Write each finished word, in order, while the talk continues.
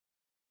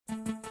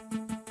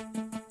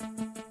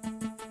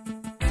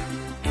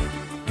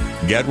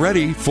Get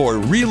ready for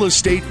Real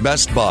Estate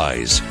Best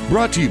Buys,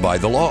 brought to you by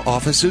the law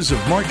offices of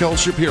Mark L.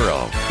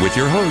 Shapiro, with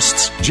your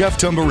hosts, Jeff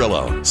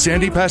Tamburillo,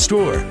 Sandy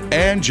Pastor,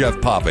 and Jeff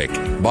Popick.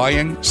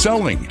 Buying,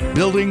 selling,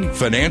 building,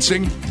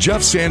 financing.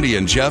 Jeff, Sandy,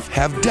 and Jeff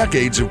have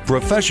decades of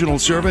professional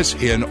service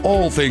in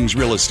all things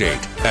real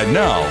estate. And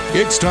now,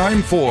 it's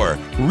time for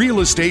Real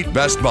Estate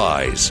Best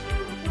Buys.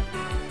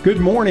 Good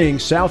morning,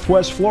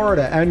 Southwest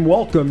Florida, and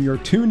welcome. You're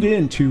tuned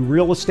in to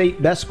Real Estate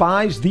Best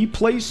Buys, the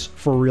place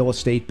for real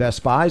estate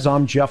best buys.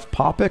 I'm Jeff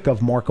Popick of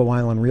Marco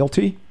Island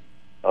Realty.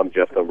 I'm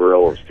Jeff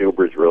Tamburillo of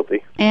Steelbridge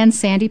Realty. And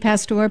Sandy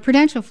Pastor,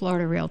 Prudential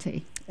Florida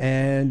Realty.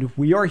 And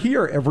we are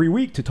here every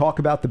week to talk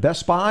about the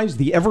Best Buys,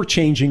 the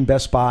ever-changing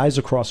Best Buys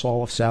across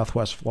all of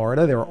Southwest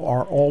Florida. There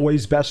are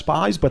always Best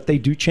Buys, but they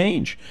do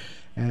change.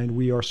 And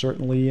we are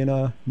certainly in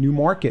a new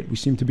market. We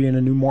seem to be in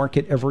a new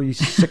market every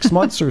 6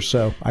 months or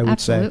so, I would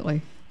say.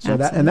 Absolutely. So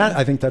that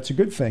I think that's a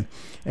good thing.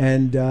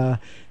 And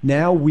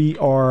now we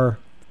are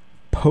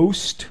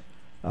post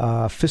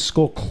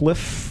fiscal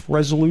cliff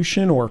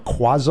resolution, or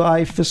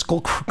quasi fiscal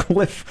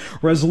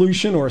cliff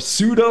resolution, or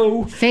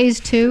pseudo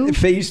phase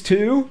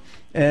two.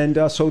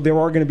 And so there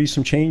are going to be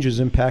some changes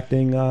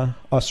impacting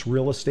us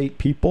real estate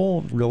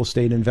people, real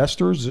estate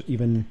investors,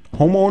 even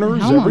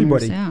homeowners,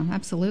 everybody. Yeah,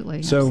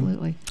 absolutely. So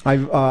absolutely.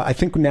 I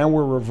think now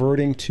we're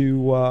reverting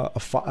to a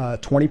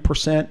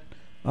 20%.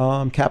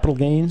 Capital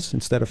gains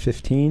instead of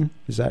 15.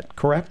 Is that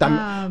correct?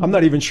 I'm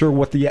not even sure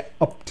what the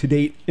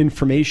up-to-date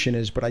information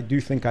is, but I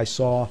do think I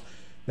saw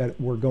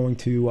that we're going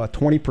to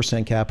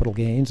 20% capital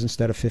gains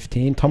instead of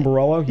 15.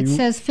 Tamburello, it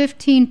says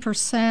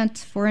 15%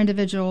 for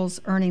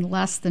individuals earning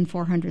less than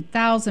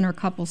 $400,000 or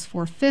couples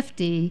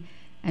 $450,000,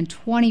 and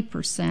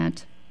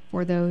 20%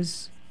 for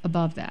those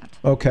above that.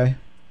 Okay.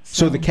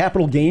 So the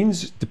capital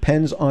gains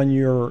depends on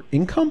your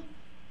income?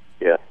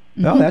 Yeah.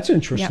 Mm-hmm. Oh, that's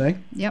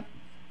interesting. Yep.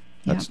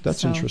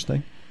 That's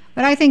interesting.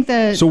 But I think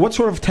So what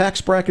sort of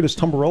tax bracket is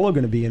Tamburello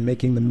going to be in,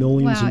 making the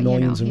millions and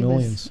millions and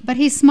millions? But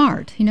he's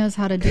smart. He knows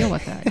how to deal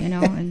with that,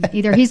 and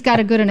either he's got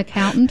a good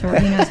accountant or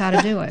he knows how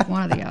to do it,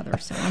 one or the other.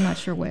 So I'm not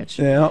sure which.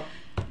 Yeah.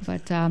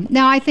 But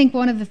now I think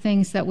one of the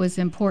things that was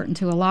important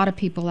to a lot of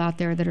people out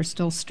there that are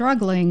still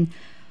struggling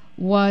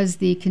was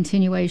the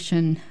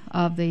continuation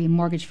of the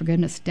Mortgage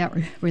Forgiveness Debt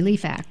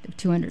Relief Act of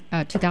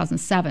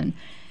 2007.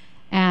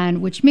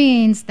 And which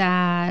means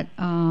that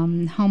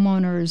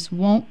homeowners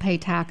won't pay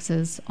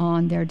taxes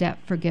on their debt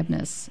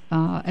forgiveness,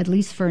 at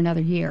least for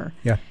another year.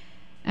 Yeah.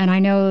 And I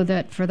know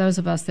that for those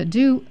of us that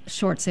do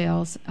short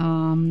sales,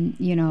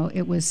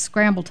 it was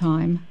scramble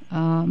time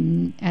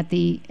at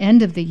the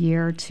end of the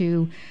year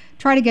to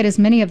try to get as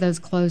many of those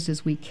closed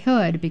as we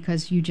could,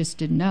 because you just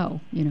didn't know,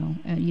 you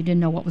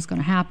didn't know what was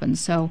going to happen.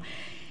 So,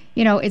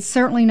 it's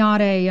certainly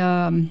not a...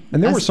 and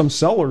there were some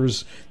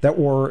sellers that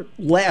were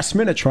last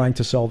minute trying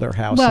to sell their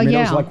house. Well, it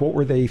was like, what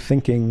were they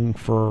thinking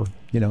for,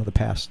 the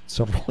past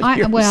several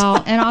years?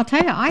 And I'll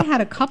tell you, I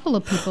had a couple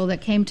of people that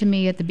came to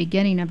me at the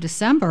beginning of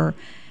December.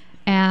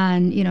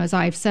 And, as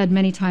I've said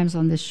many times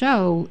on this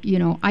show,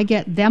 I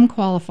get them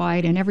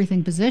qualified and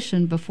everything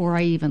positioned before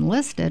I even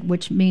list it,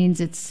 which means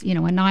it's, a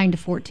 9 to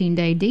 14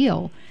 day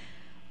deal.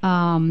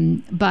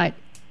 But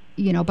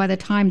by the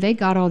time they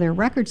got all their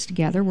records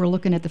together, we're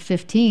looking at the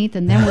 15th,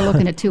 and then we're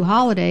looking at 2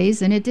 holidays,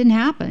 and it didn't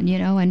happen,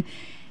 and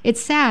it's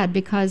sad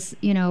because,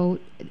 in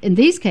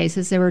these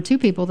cases, there were 2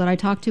 people that I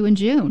talked to in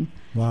June.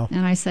 Wow.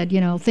 And I said,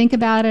 think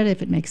about it.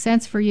 If it makes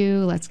sense for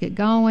you, let's get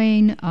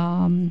going.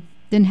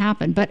 Didn't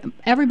happen. But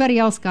everybody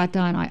else got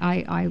done.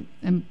 I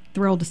am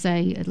thrilled to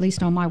say, at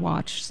least on my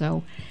watch.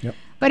 So. Yep.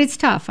 But it's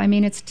tough. I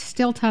mean, it's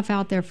still tough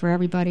out there for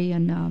everybody,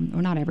 and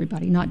or not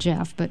everybody, not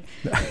Jeff, but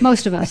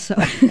most of us. So.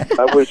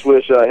 I just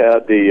wish I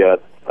had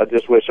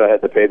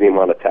to pay the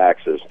amount of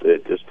taxes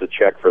just to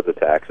check for the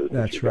taxes.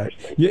 That's right.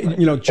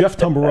 Jeff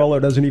Tamburello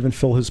doesn't even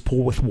fill his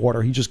pool with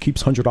water. He just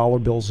keeps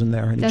 $100 bills in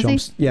there, and Does he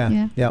jumps. He?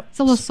 Yeah. It's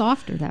a little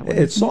softer that way.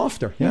 It's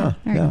softer. Yeah.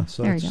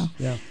 So there you go.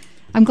 Yeah.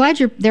 I'm glad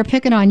they're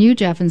picking on you,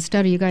 Jeff,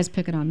 instead of you guys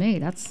picking on me.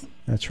 That's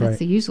right. That's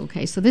the usual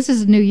case. So this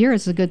is a new year.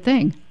 It's a good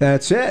thing.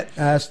 That's it.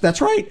 That's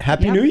right.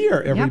 Happy New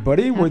Year,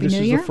 everybody. Yep. Where this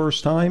is the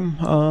first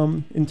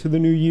time into the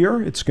new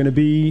year. It's going to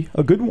be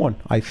a good one,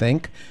 I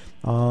think.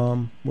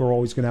 We're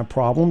always going to have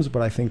problems,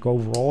 but I think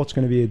overall it's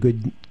going to be a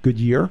good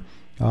year,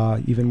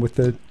 even with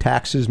the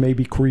taxes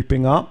maybe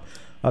creeping up.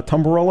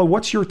 Tamburello,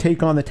 what's your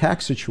take on the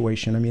tax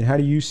situation? I mean, how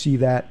do you see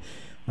that?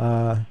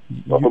 Well,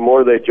 the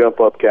more they jump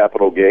up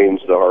capital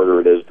gains, the harder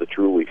it is to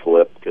truly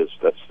flip, because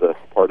that's the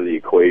part of the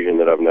equation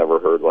that I've never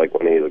heard like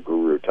any of the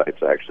guru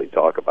types actually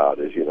talk about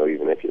is,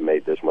 even if you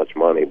made this much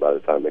money, by the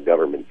time the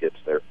government gets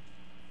their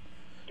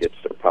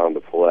pound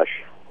of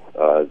flesh,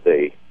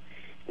 it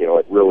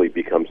really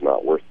becomes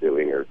not worth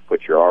doing, or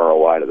put your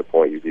ROI to the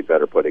point you'd be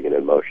better putting it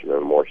in motion in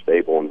a more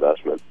stable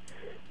investment.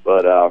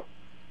 But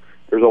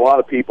there's a lot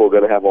of people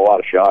going to have a lot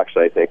of shocks,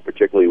 I think,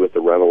 particularly with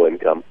the rental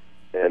income.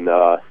 And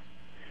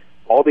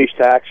all these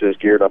taxes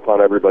geared up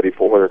on everybody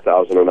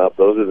 $400,000 and up,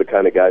 those are the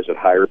kind of guys that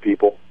hire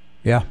people.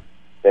 Yeah.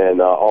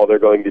 And all they're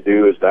going to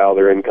do is dial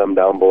their income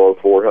down below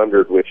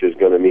 400, which is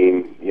going to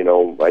mean,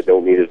 I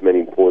don't need as many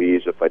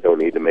employees if I don't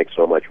need to make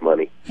so much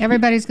money.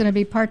 Everybody's going to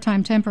be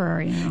part-time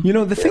temporary now.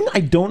 The thing I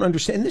don't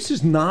understand, and this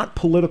is not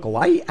political.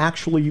 I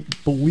actually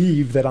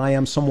believe that I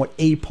am somewhat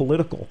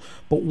apolitical.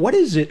 But what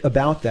is it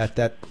about that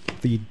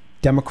the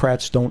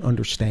Democrats don't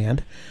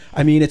understand?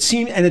 I mean, it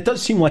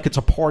does seem like it's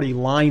a party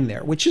line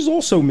there, which is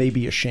also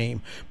maybe a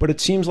shame. But it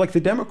seems like the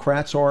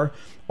Democrats are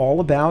all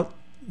about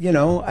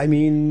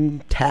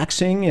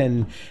taxing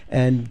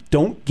and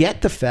don't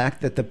get the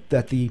fact that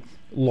the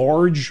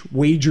large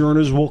wage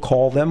earners, we'll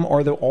call them,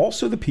 are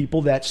also the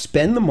people that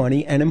spend the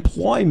money and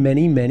employ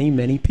many, many,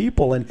 many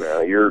people. And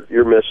you're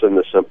missing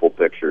the simple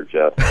picture,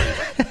 Jeff.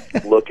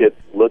 Look at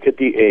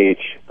the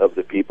age of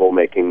the people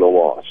making the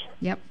laws.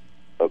 Yep.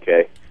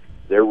 Okay,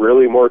 they're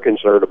really more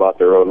concerned about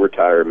their own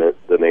retirement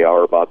than they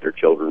are about their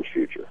children's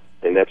future,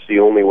 and that's the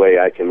only way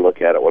I can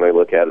look at it when I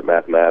look at it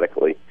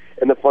mathematically.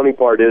 And the funny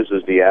part is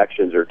the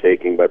actions they're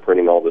taking by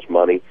printing all this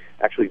money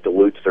actually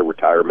dilutes their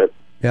retirement.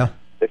 Yeah.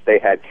 If they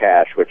had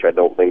cash, which I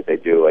don't think they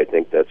do, I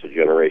think that's a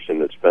generation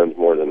that spends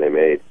more than they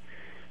made.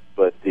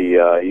 But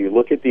you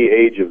look at the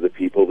age of the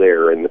people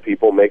there, and the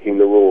people making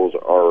the rules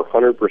are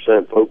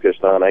 100%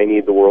 focused on, I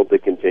need the world to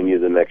continue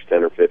the next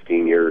 10 or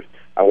 15 years.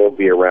 I won't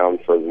be around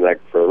for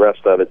the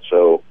rest of it,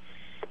 so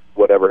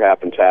whatever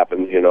happens.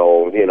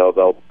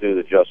 They'll do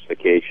the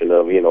justification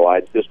of,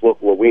 I just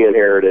look what we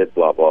inherited,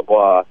 blah, blah,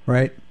 blah.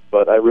 Right.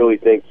 But I really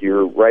think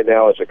right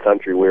now as a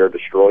country, we are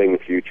destroying the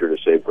future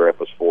to save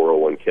Grandpa's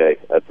 401k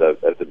at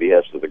the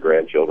behest of the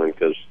grandchildren.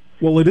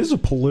 Well, it is a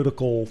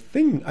political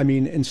thing. I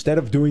mean, instead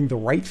of doing the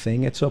right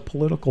thing, it's a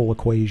political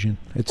equation.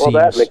 That and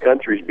the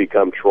country's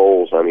become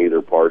trolls on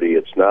either party.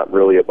 It's not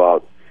really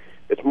about.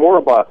 It's more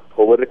about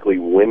politically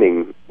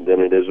winning than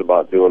it is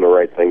about doing the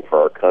right thing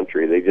for our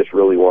country. They just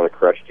really want to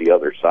crush the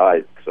other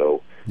side,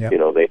 so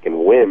they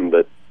can win,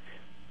 but.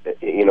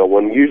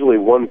 When usually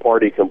one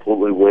party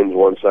completely wins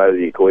one side of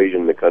the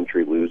equation, the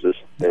country loses.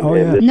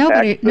 And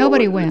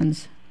nobody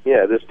wins.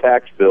 Yeah, this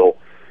tax bill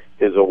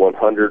is a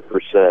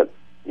 100%.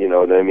 You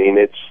know what I mean?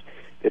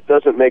 It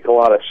doesn't make a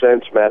lot of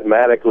sense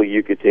mathematically.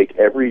 You could take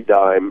every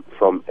dime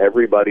from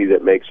everybody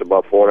that makes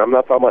above $400. I'm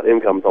not talking about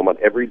income. I'm talking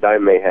about every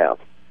dime they have.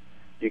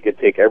 You could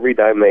take every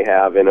dime they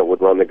have, and it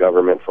would run the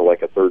government for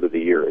like a third of the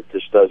year. It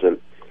just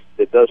doesn't.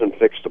 It doesn't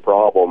fix the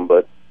problem,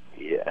 but.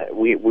 Yeah,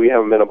 we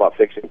haven't been about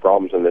fixing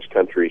problems in this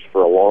country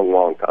for a long,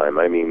 long time.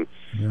 I mean,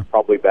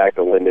 probably back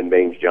to Lyndon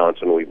Baines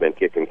Johnson, we've been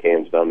kicking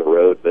cans down the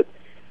road. But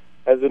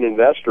as an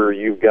investor,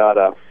 you've got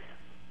to.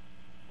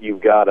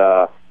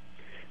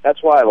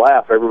 That's why I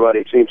laugh.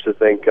 Everybody seems to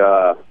think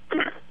that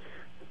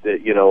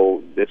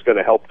it's going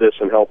to help this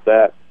and help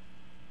that.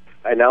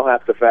 I now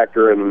have to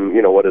factor in,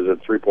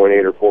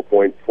 3.8 or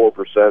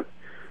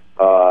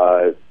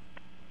 4.4%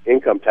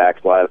 income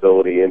tax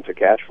liability into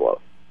cash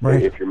flow.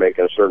 Right. If you're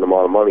making a certain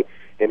amount of money,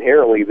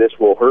 inherently this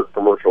will hurt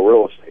commercial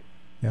real estate.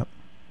 Yep.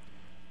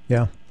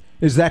 Yeah.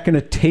 Is that going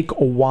to take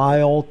a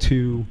while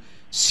to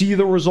see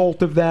the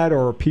result of that,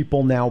 or are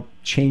people now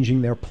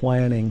changing their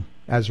planning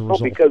as a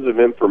result? Well, because of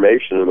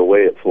information and the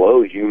way it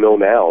flows,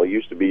 now. It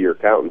used to be your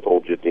accountant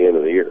told you at the end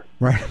of the year.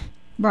 Right.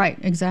 Right,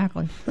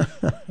 exactly.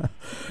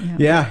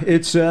 Yeah,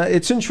 it's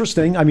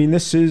interesting. I mean,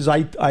 this is,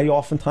 I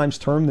oftentimes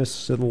term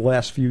this in the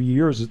last few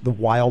years the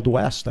Wild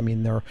West. I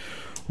mean, there are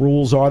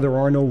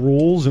no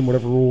rules, and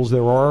whatever rules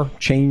there are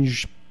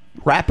change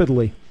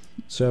rapidly.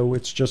 So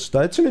it's just,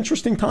 it's an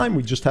interesting time.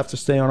 We just have to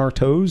stay on our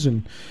toes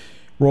and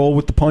roll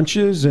with the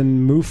punches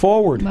and move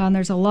forward. Well, and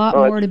there's a lot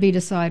more to be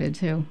decided,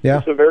 too. Yeah.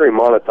 It's a very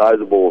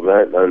monetizable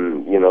event,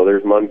 and,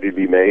 there's money to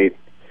be made.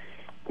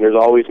 There's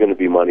always going to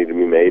be money to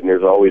be made, and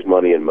there's always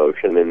money in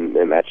motion,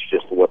 and that's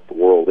just what the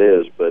world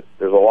is. But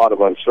there's a lot of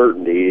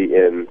uncertainty,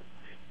 and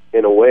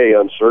in a way,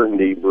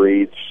 uncertainty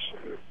breeds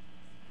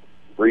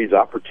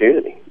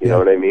opportunity. You know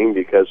what I mean?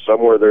 Because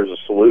somewhere there's a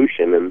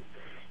solution, and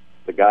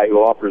the guy who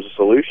offers a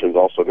solution is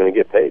also going to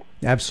get paid.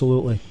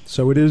 Absolutely.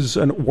 So it is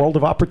a world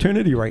of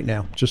opportunity right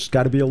now. Just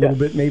got to be a little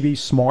bit maybe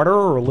smarter,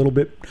 or a little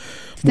bit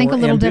think more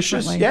a little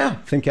ambitious. Differently. Yeah,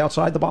 think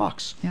outside the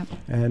box. Yep.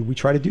 And we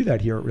try to do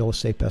that here at Real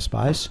Estate Best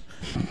Buys.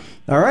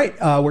 All right,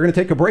 we're going to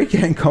take a break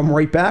and come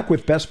right back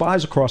with Best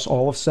Buys across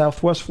all of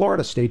Southwest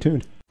Florida. Stay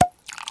tuned.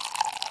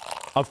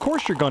 Of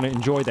course you're going to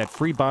enjoy that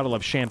free bottle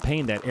of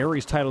champagne that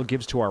Aries Title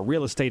gives to our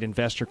real estate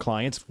investor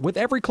clients with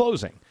every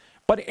closing.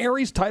 But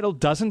Aries Title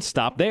doesn't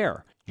stop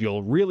there.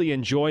 You'll really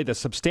enjoy the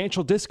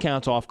substantial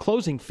discounts off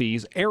closing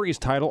fees Aries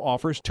Title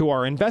offers to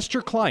our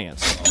investor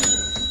clients.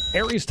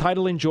 Aries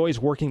Title enjoys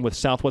working with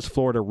Southwest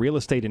Florida real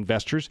estate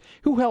investors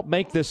who help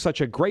make this such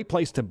a great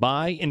place to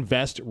buy,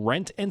 invest,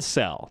 rent, and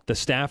sell. The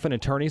staff and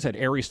attorneys at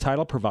Aries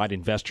Title provide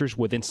investors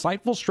with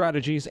insightful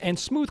strategies and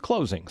smooth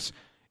closings.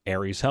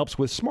 Aries helps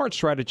with smart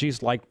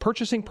strategies like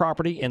purchasing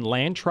property in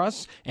land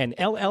trusts and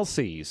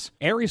LLCs.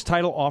 Aries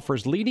Title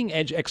offers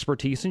leading-edge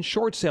expertise in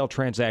short sale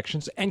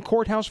transactions and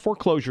courthouse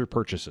foreclosure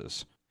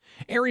purchases.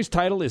 Aries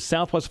Title is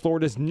Southwest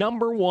Florida's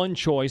 #1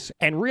 choice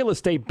and Real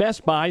Estate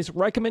Best Buy's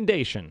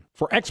recommendation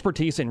for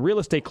expertise in real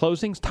estate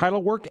closings,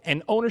 title work,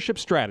 and ownership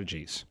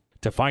strategies.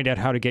 To find out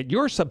how to get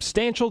your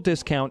substantial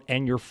discount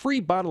and your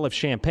free bottle of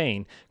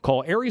champagne,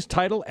 call Aries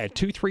Title at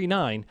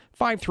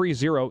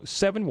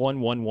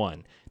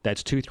 239-530-7111.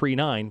 That's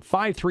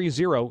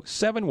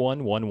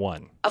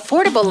 239-530-7111.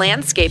 Affordable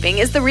Landscaping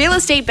is the real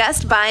estate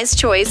Best Buy's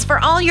choice for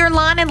all your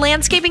lawn and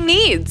landscaping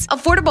needs.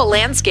 Affordable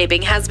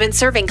Landscaping has been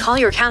serving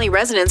Collier County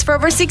residents for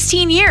over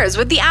 16 years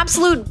with the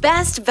absolute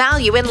best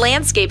value in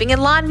landscaping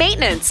and lawn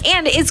maintenance,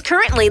 and is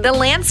currently the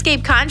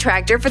landscape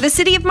contractor for the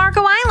city of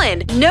Marco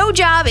Island. No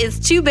job is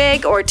too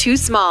big or too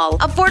small.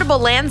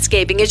 Affordable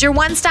Landscaping is your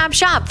one-stop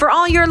shop for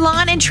all your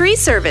lawn and tree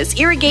service,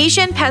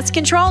 irrigation, pest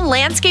control,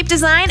 landscape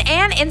design,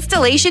 and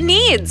installation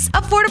needs.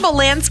 Affordable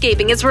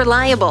Landscaping is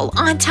reliable,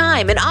 on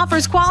time, and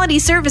offers quality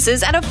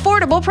services at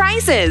affordable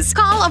prices.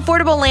 Call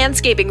Affordable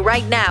Landscaping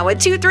right now at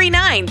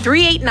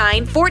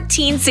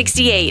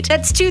 239-389-1468.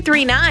 That's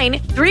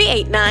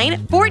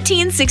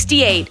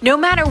 239-389-1468. No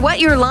matter what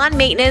your lawn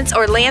maintenance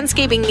or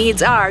landscaping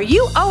needs are,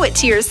 you owe it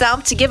to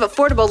yourself to give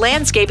Affordable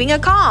Landscaping a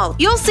call.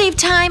 You'll save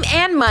time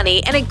and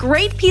money and a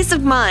great peace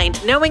of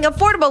mind knowing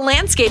Affordable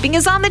Landscaping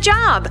is on the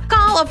job.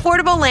 Call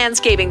Affordable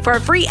Landscaping for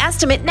a free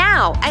estimate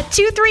now at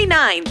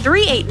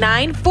 239-389-1468.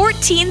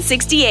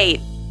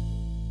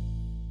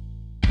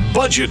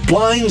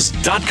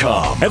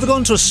 BudgetBlinds.com. Ever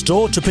gone to a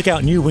store to pick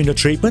out new window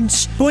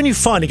treatments? But when you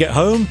finally get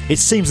home, it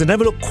seems they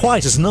never look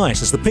quite as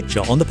nice as the picture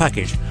on the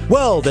package.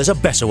 Well, there's a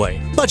better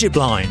way. Budget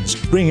Blinds,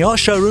 bringing our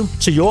showroom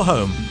to your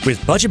home.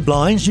 With Budget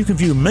Blinds, you can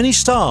view many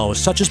styles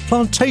such as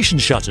plantation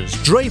shutters,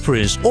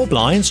 draperies, or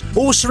blinds,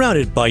 all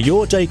surrounded by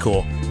your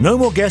decor. No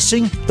more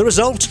guessing. The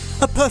result?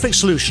 A perfect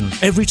solution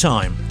every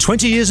time.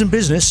 20 years in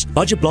business,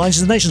 Budget Blinds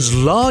is the nation's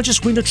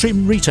largest window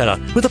treatment retailer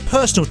with a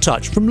personal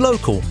touch from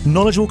local,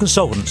 knowledgeable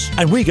consultants.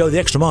 And we go the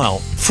extra mile.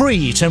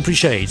 Free temporary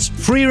shades,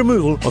 free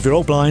removal of your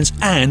old blinds,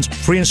 and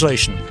free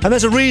installation. And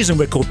there's a reason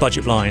we're called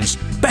Budget Blinds.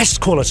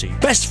 Best quality,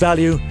 best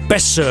value,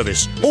 best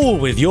service, all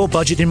with your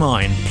budget in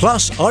mind.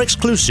 Plus our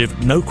exclusive,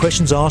 no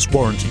questions asked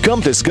warranty. Come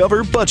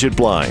discover Budget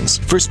Blinds.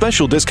 For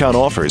special discount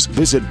offers,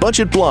 visit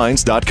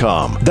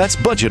BudgetBlinds.com. That's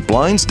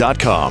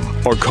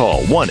BudgetBlinds.com. Or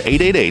call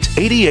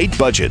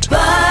 1-888-88-BUDGET.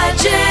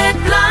 Budget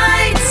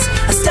Blinds,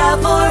 a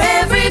style for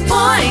every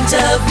point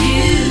of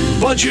view.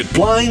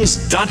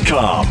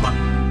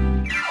 BudgetBlinds.com.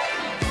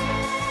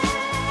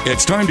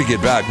 It's time to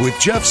get back with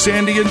Jeff,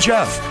 Sandy, and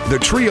Jeff, the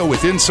trio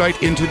with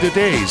insight into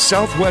today's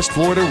Southwest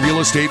Florida real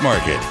estate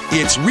market.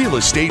 It's Real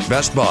Estate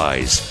Best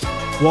Buys.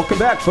 Welcome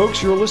back,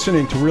 folks. You're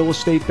listening to Real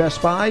Estate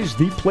Best Buys,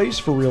 the place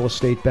for real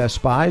estate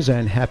Best Buys,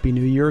 and Happy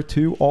New Year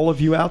to all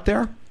of you out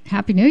there.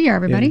 Happy New Year,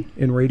 everybody.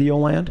 In Radio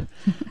Land.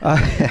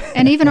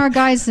 And even our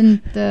guys in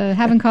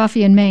having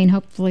coffee in Maine,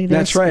 hopefully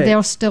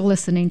they're still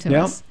listening to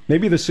us.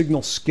 Maybe the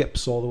signal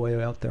skips all the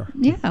way out there.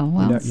 Yeah,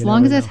 well, as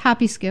long as it's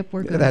happy skip,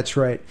 we're good. That's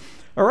right.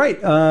 All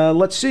right,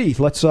 let's see.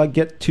 Let's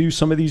get to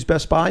some of these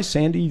Best Buys.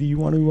 Sandy, do you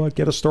want to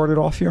get us started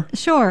off here?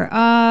 Sure.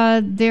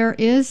 There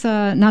is,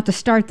 not to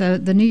start the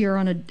new year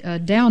on a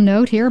down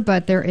note here,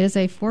 but there is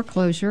a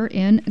foreclosure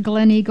in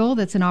Glen Eagle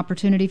that's an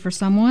opportunity for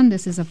someone.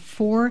 This is a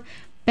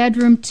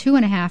 4-bedroom,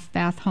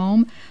 2.5-bath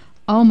home,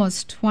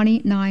 almost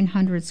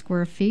 2,900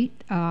 square feet,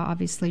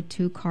 obviously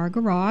 2-car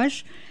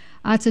garage.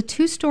 It's a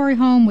 2-story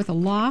home with a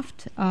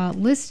loft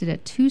listed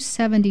at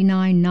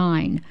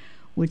 $279,900.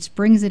 which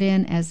brings it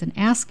in as an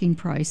asking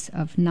price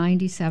of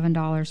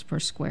 $97 per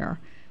square,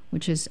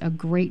 which is a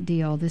great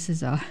deal. This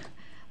is a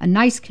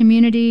nice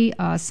community,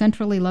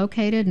 centrally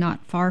located,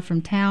 not far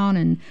from town,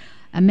 and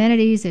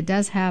amenities. It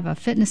does have a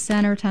fitness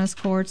center, tennis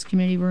courts,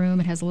 community room.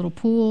 It has a little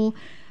pool.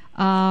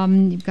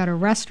 You've got a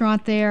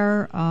restaurant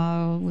there,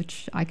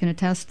 which I can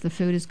attest the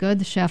food is good,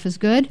 the chef is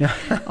good,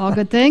 all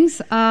good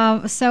things.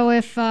 So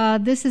if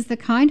this is the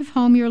kind of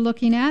home you're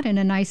looking at in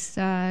a nice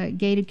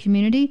gated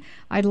community,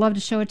 I'd love to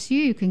show it to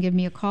you. You can give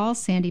me a call,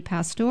 Sandy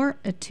Pastor,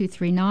 at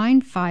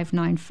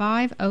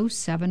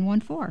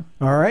 239-595-0714.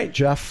 All right,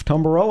 Jeff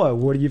Tombarello,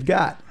 what do you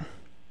got?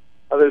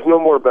 There's no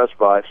more Best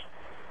Buys.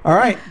 All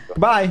right,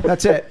 goodbye.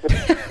 That's it.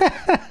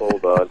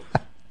 Hold on.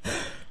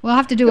 We'll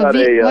have to do a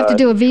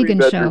vegan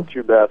show.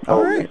 2-bath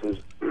home. Right. This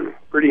is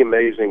pretty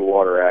amazing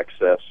water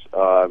access.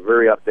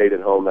 Very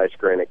updated home. Nice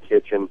granite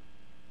kitchen.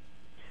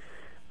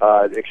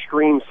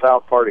 Extreme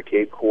south part of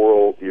Cape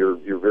Coral.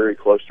 You're very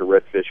close to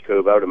Redfish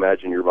Cove. I would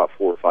imagine you're about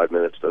 4 or 5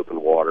 minutes to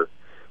open water.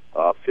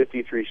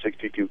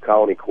 5362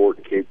 Colony Court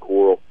in Cape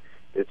Coral.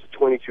 It's a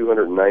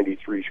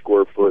 2,293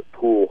 square foot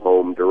pool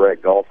home,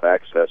 direct golf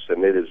access,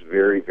 and it is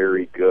very,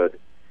 very good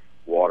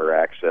water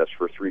access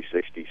for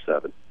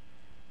 $367.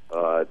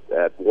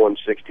 At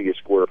 $160 a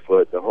square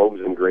foot, the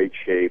home's in great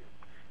shape,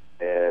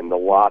 and the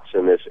lots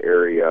in this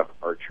area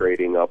are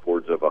trading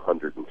upwards of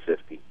 $150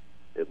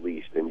 at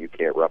least, and you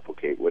can't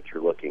replicate what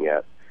you're looking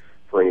at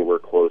for anywhere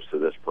close to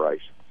this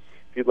price.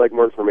 If you'd like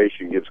more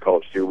information, give us a call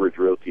at Steel Ridge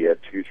Realty at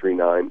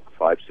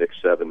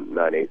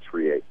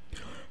 239-567-9838.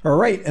 All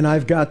right, and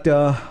I've got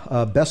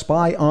Best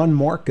Buy on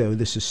Marco.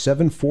 This is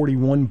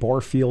 741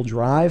 Barfield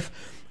Drive.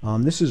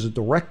 This is a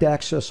direct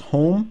access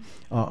home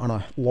on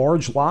a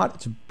large lot.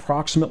 It's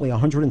approximately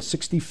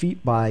 160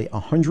 feet by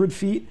 100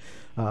 feet.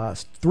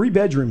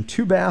 3-bedroom,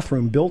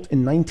 2-bathroom, built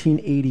in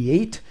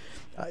 1988.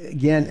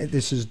 Again,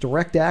 this is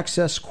direct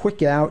access,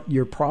 quick out.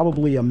 You're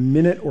probably a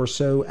minute or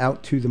so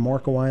out to the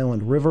Marco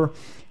Island River.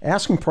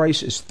 Asking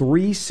price is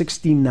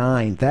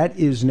 $369,000. That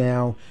is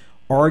now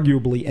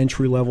arguably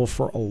entry level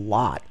for a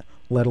lot,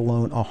 let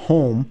alone a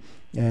home.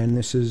 And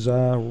this is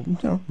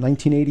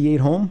 1988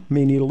 home.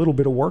 May need a little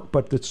bit of work,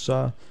 but it's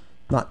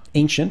not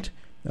ancient.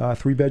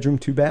 3-bedroom,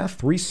 2-bath,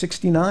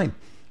 $369,000.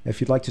 If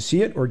you'd like to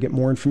see it or get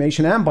more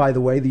information. And by the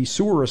way, the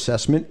sewer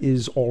assessment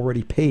is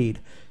already paid.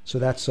 So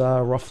that's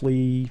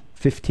roughly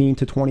 $15,000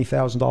 to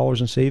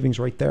 $20,000 in savings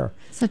right there.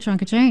 It's a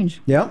chunk of change.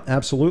 Yeah,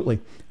 absolutely.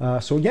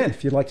 So again,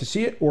 if you'd like to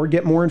see it or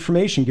get more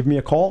information, give me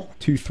a call,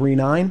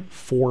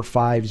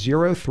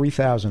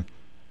 239-450-3000.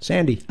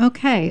 Sandy.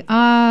 Okay.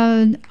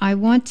 I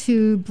want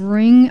to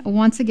bring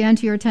once again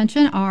to your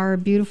attention our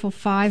beautiful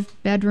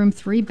 5-bedroom,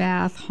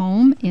 3-bath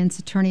home in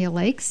Saturnia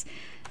Lakes.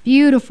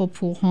 Beautiful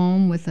pool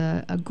home with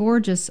a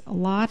gorgeous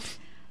lot.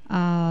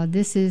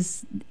 This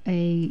is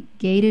a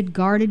gated,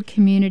 guarded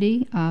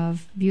community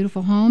of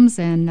beautiful homes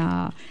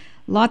and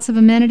lots of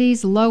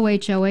amenities, low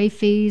HOA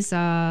fees.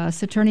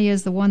 Saturnia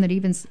is the one that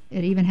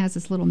even has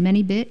this little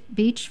mini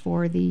beach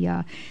for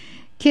the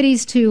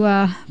kiddies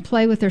to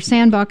play with their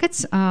sand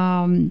buckets.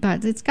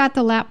 But it's got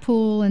the lap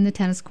pool and the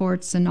tennis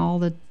courts and all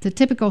the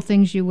typical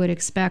things you would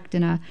expect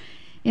in a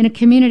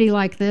community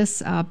like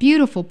this.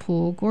 Beautiful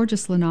pool,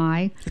 gorgeous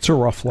lanai. It's a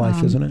rough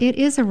life, isn't it? It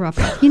is a rough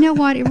life. You know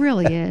what? It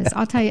really is.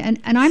 I'll tell you. And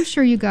I'm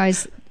sure you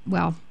guys,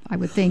 well, I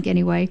would think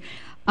anyway.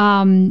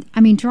 I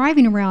mean,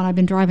 driving around, I've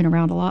been driving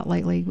around a lot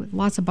lately with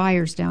lots of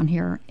buyers down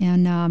here.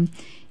 And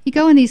you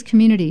go in these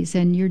communities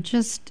and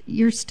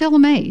you're still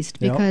amazed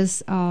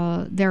because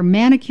they're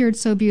manicured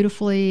so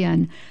beautifully,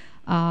 and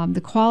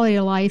the quality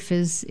of life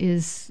is,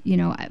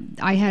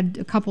 I had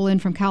a couple in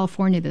from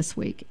California this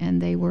week, and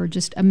they were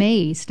just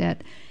amazed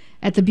at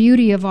the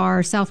beauty of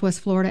our Southwest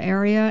Florida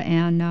area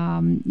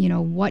and,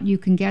 what you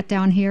can get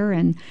down here.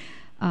 And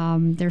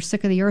they're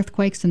sick of the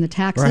earthquakes and the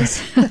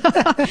taxes.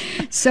 Right.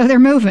 So they're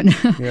moving,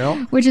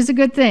 which is a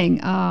good thing.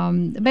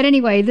 But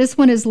anyway, this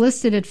one is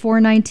listed at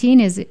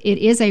 $419,000. It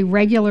is a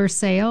regular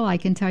sale. I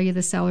can tell you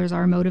the sellers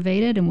are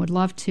motivated and would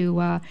love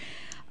to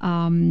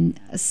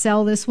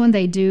sell this one.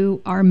 They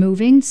are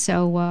moving.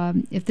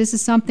 So if this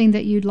is something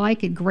that you'd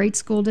like, a great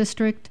school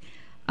district,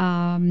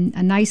 a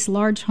nice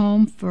large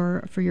home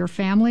for your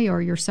family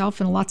or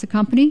yourself and lots of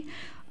company,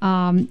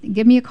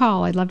 give me a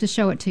call. I'd love to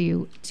show it to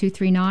you.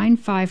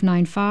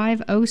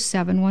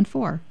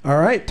 239-595-0714. All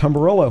right,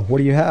 Tamburillo, what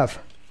do you have?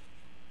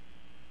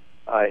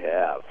 I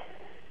have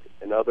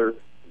another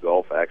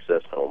Gulf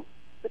access home.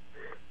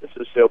 This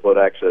is sailboat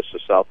access to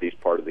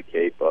southeast part of the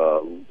Cape,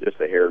 just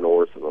a hair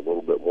north and a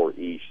little bit more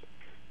east.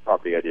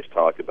 Property I just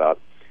talked about.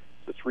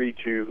 It's a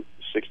 3-2,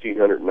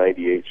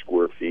 1,698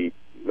 square feet.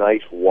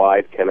 Nice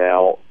wide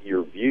canal.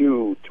 Your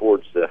view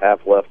towards the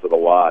half left of the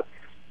lot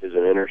is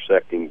an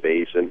intersecting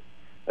basin.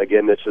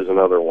 Again, this is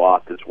another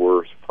lot that's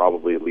worth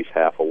probably at least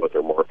half of what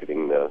they're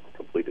marketing the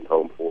completed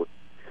home for.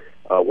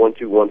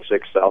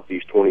 1216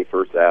 Southeast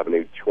 21st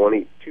Avenue,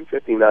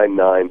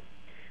 259.9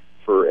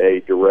 for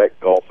a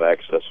direct Gulf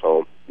access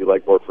home. If you'd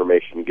like more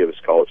information, give us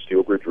a call at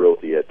Steelbridge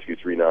Realty at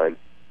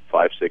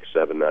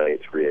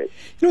 239-567-9838.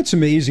 It's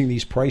amazing,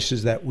 these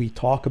prices that we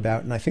talk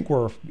about, and I think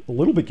we're a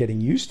little bit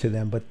getting used to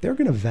them, but they're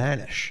going to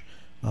vanish.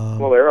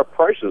 Well, their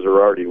prices are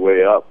already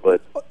way up,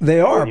 but they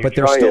are, but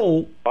they're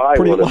still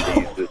pretty low.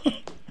 Of these, it's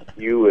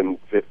you and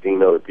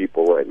 15 other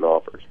people writing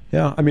offers.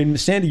 Yeah, I mean,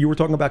 Sandy, you were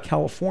talking about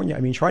California.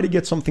 I mean, try to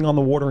get something on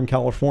the water in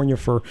California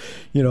for,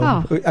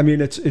 I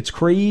mean, it's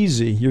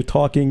crazy. You're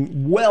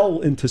talking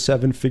well into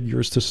 7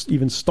 figures to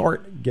even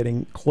start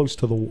getting close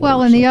to the water.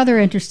 Well, and the other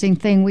interesting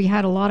thing, we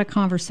had a lot of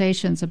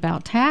conversations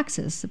about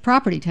taxes,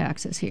 property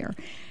taxes here.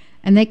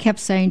 And they kept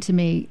saying to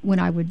me when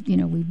I would,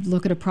 we'd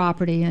look at a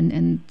property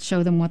and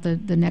show them what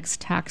the next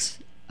tax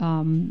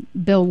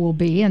bill will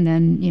be, and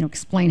then,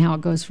 explain how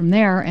it goes from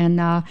there.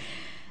 And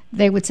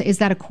they would say, is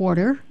that a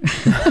quarter?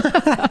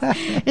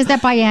 Is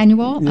that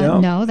biannual?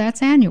 No,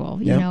 that's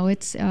annual.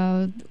 It's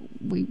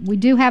we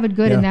do have it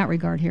good in that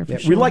regard here for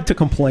sure. We like to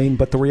complain,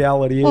 but the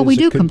reality is... Well, we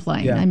do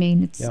complain. I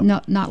mean, it's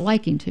not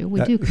liking to.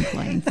 We do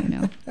complain,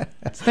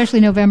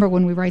 especially November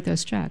when we write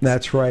those checks.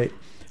 That's right.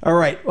 All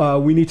right,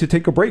 we need to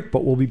take a break,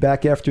 but we'll be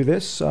back after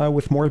this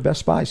with more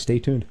Best Buy. Stay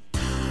tuned.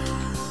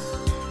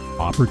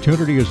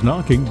 Opportunity is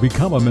knocking.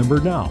 Become a member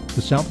now.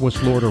 The Southwest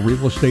Florida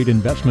Real Estate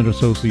Investment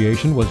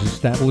Association was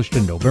established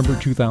in November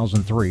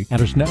 2003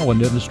 and is now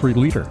an industry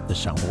leader. The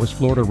Southwest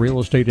Florida Real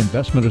Estate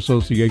Investment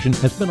Association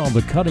has been on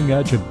the cutting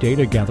edge of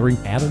data gathering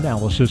and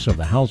analysis of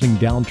the housing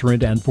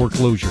downtrend and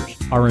foreclosures.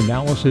 Our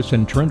analysis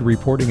and trend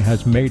reporting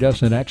has made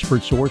us an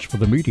expert source for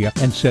the media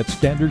and set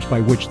standards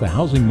by which the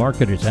housing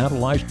market is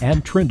analyzed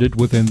and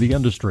trended within the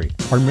industry.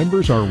 Our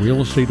members are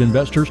real estate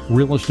investors,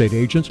 real estate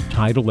agents,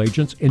 title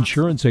agents,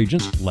 insurance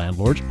agents, land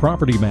landlords,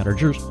 property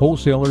managers,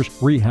 wholesalers,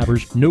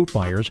 rehabbers, note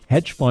buyers,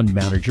 hedge fund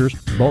managers,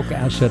 bulk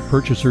asset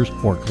purchasers,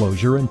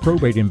 foreclosure and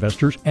probate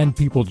investors, and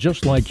people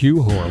just like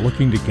you who are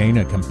looking to gain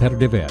a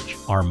competitive edge.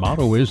 Our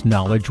motto is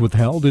knowledge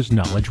withheld is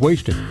knowledge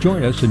wasted.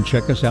 Join us and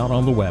check us out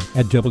on the web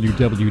at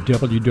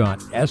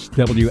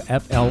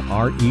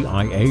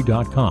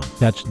www.swflreia.com.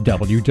 That's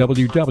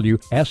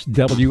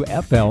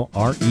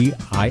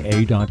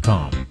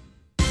www.swflreia.com.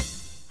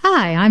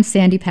 Hi, I'm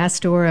Sandy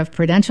Pastor of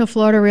Prudential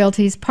Florida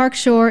Realty's Park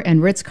Shore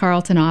and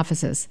Ritz-Carlton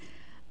offices.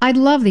 I'd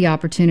love the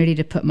opportunity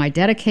to put my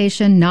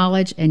dedication,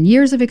 knowledge, and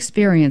years of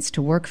experience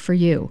to work for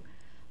you.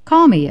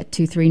 Call me at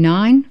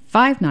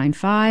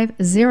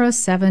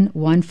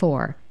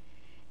 239-595-0714.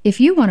 If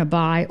you want to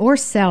buy or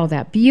sell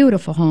that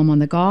beautiful home on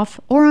the Gulf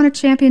or on a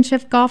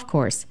championship golf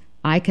course,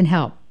 I can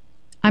help.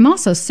 I'm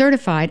also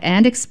certified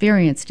and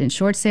experienced in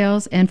short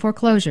sales and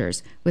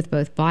foreclosures with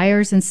both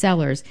buyers and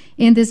sellers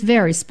in this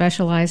very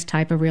specialized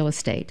type of real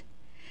estate.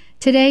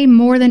 Today,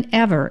 more than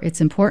ever,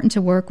 it's important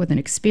to work with an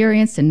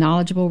experienced and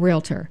knowledgeable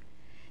realtor.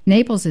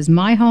 Naples is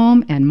my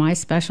home and my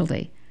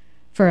specialty.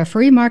 For a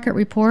free market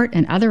report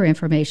and other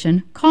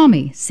information, call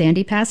me,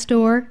 Sandy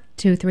Pastor,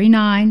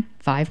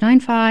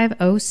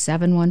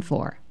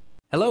 239-595-0714.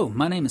 Hello,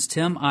 my name is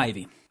Tim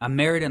Ivey. I'm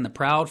married and the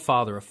proud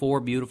father of 4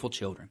 beautiful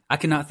children. I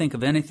cannot think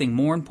of anything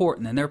more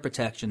important than their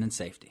protection and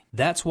safety.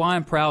 That's why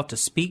I'm proud to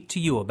speak to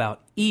you about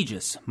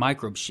Aegis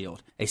Microbe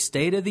Shield, a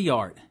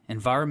state-of-the-art,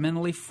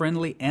 environmentally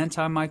friendly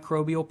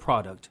antimicrobial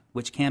product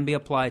which can be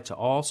applied to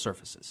all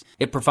surfaces.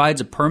 It provides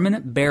a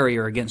permanent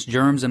barrier against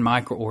germs and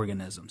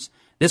microorganisms.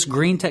 This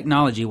green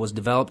technology was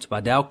developed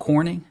by Dow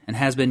Corning and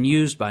has been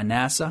used by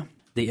NASA,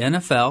 the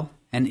NFL,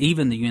 and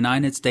even the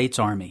United States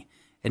Army.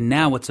 And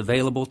now it's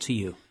available to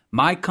you.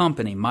 My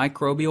company,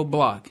 Microbial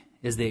Block,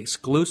 is the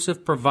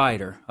exclusive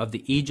provider of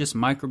the Aegis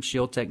Microbe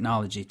Shield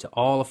technology to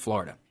all of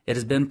Florida. It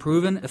has been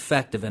proven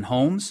effective in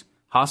homes,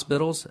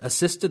 hospitals,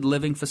 assisted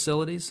living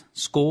facilities,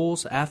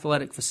 schools,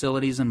 athletic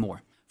facilities, and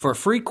more. For a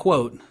free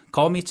quote,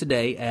 call me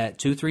today at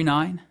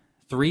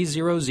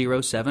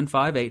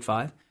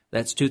 239-300-7585.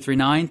 That's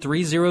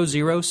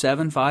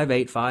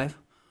 239-300-7585.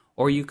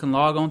 Or you can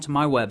log on to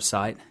my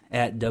website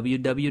at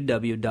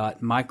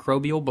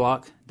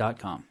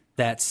www.microbialblock.com.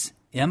 That's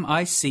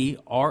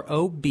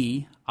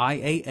MICROBIAL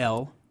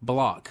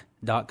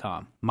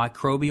block.com.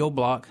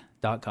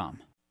 Microbialblock.com.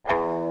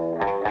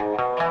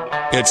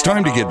 It's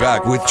time to get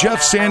back with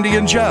Jeff, Sandy,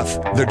 and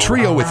Jeff, the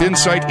trio with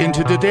insight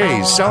into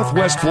today's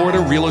Southwest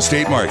Florida real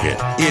estate market.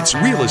 It's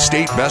Real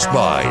Estate Best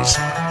Buys.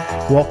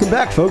 Welcome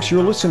back, folks.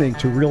 You're listening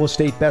to Real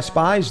Estate Best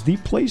Buys, the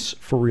place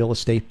for real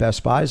estate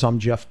best buys. I'm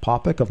Jeff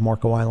Popick of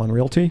Marco Island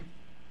Realty.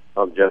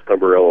 I'm Jeff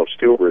Tamburello of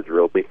Steelbridge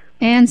Realty.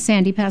 And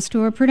Sandy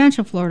Pastor,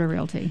 Prudential Florida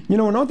Realty. You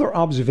know, another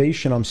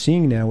observation I'm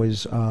seeing now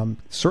is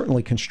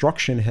certainly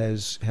construction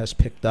has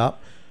picked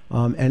up,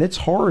 and it's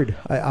hard.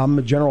 I'm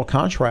a general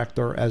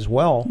contractor as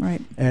well,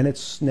 right? And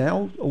it's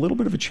now a little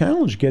bit of a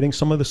challenge getting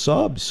some of the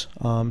subs.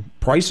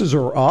 Prices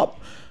are up,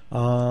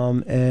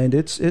 and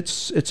it's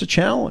a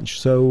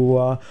challenge.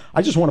 So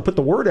I just want to put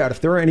the word out.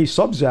 If there are any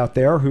subs out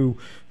there who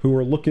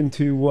are looking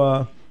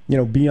to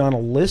be on a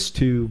list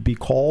to be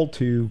called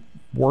to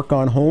work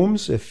on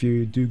homes, if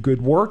you do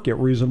good work at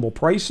reasonable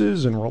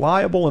prices and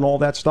reliable and all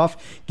that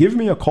stuff, give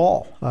me a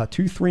call,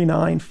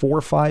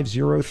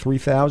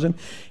 239-450-3000.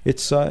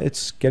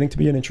 It's getting to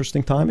be an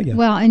interesting time again.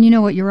 Well, and you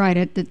know what, you're right.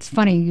 It's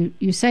funny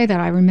you say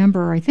that. I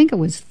remember, I think it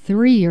was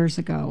 3 years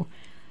ago,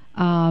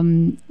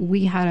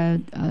 we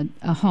had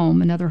a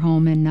home, another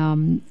home,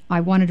 and I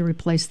wanted to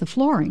replace the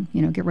flooring,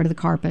 get rid of the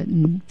carpet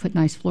and put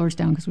nice floors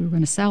down because we were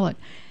going to sell it.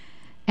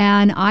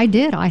 And I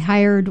did. I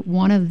hired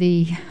one of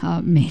the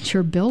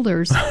major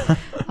builders,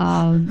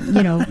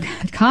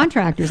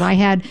 contractors. I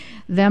had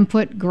them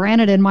put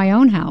granite in my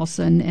own house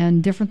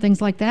and different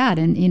things like that.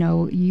 And,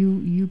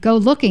 you go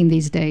looking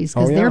these days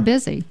because they're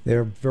busy.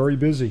 They're very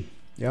busy.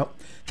 Yep.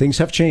 Things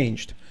have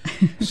changed.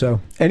 So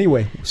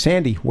anyway,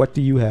 Sandy, what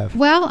do you have?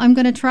 Well, I'm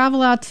going to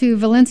travel out to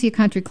Valencia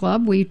Country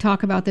Club. We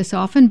talk about this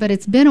often, but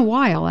it's been a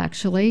while,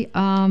 actually.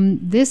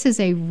 This is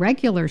a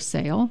regular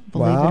sale,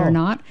 believe it or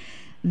not.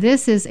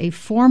 This is a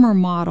former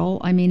model.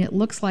 I mean, it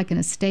looks like an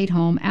estate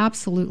home,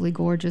 absolutely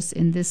gorgeous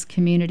in this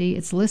community.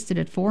 It's listed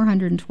at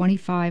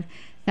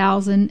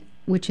 $425,000,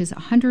 which is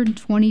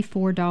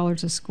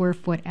 $124 a square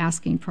foot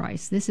asking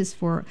price. This is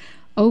for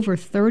over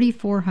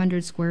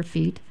 3,400 square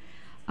feet.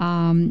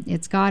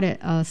 It's got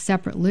a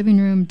separate living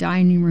room,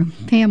 dining room,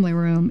 family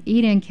room,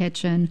 eat-in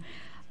kitchen.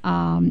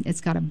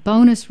 It's got a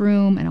bonus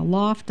room and a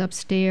loft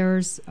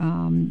upstairs.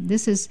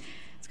 It's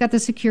got the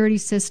security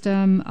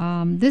system.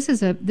 This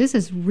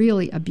is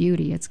really a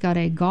beauty. It's got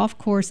a golf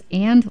course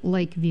and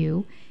lake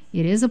view.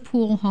 It is a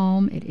pool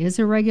home. It is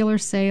a regular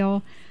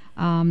sale.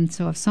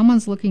 So if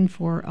someone's looking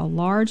for a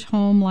large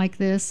home like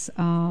this,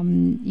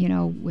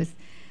 with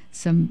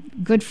some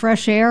good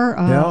fresh air.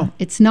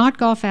 It's not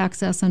golf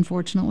access,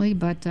 unfortunately,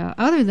 but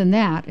other than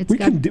that, it's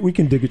we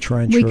can dig a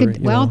trench.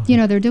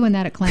 They're doing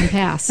that at Clam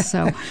Pass.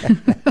 So,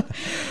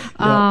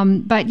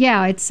 but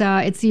yeah, it's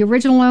the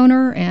original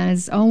owner and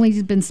it's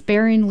only been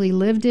sparingly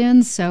lived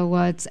in, so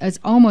it's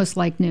almost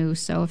like new.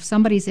 So if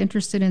somebody's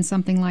interested in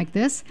something like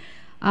this,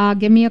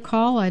 give me a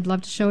call. I'd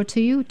love to show it to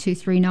you,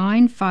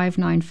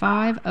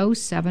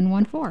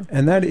 239-595-0714.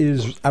 And that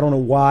is, I don't know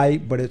why,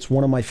 but it's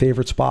one of my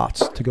favorite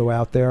spots to go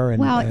out there.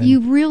 And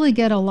you really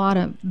get a lot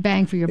of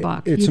bang for your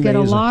buck. It's you get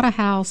amazing. a lot of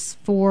house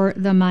for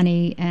the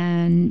money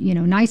and,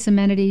 nice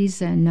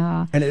amenities. And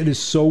it is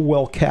so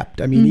well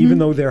kept. I mean, even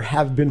though there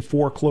have been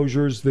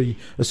foreclosures, the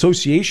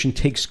association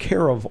takes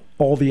care of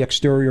all the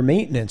exterior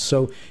maintenance.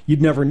 So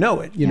you'd never know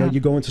it. You know, you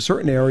go into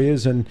certain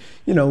areas and,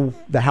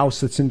 the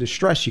house that's in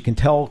distress, you can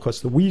tell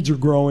because the weeds are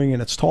growing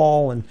and it's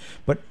tall.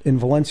 But in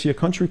Valencia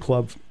Country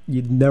Club,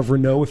 you'd never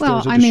know if there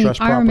was a distressed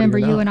property. I remember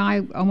or not. you and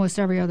I almost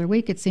every other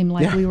week, it seemed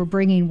like we were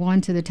bringing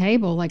one to the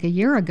table like a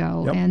year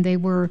ago, and they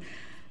were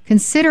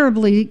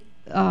considerably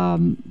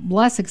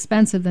less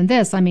expensive than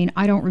this. I mean,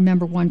 I don't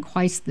remember one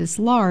quite this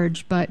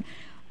large, but,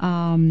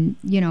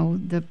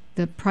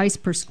 the price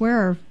per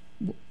square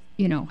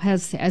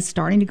has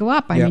starting to go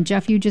up. I mean,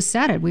 Jeff, you just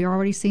said it. We're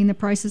already seeing the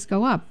prices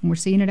go up, and we're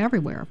seeing it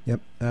everywhere.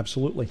 Yep,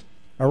 absolutely.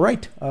 All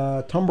right,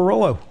 Tom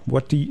Barillo,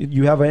 what do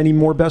you have any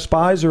more Best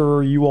Buys, or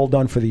are you all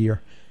done for the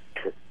year?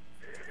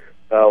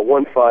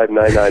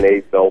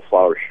 15998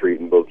 Bellflower Street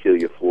in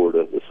Bokeelia,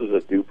 Florida. This is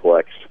a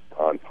duplex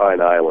on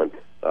Pine Island.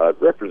 It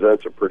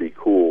represents a pretty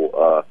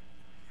cool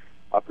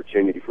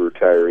opportunity for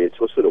retiree.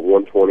 It's listed at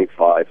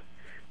 $125.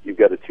 You've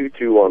got a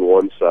 2-2 on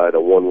one side, a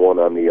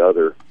 1-1 on the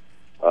other.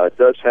 It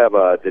does have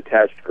a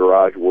detached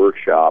garage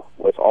workshop.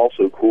 What's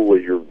also cool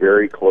is you're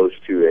very close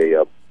to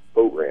a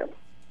boat ramp.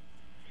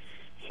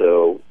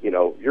 So,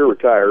 you're a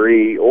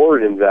retiree or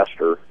an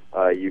investor,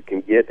 you can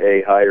get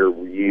a higher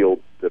yield,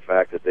 the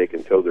fact that they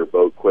can tow their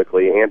boat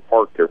quickly and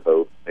park their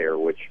boat there,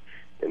 which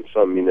in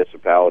some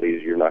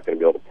municipalities you're not going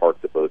to be able to park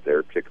the boat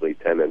there, particularly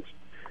tenants.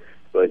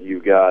 But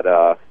you've got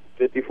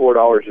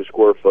 $54 a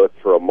square foot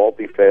for a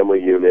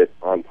multifamily unit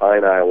on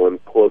Pine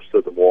Island, close to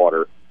the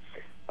water.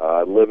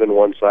 Live in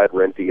one side,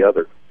 rent the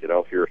other.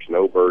 If you're a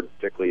snowbird,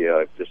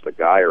 particularly just a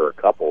guy or a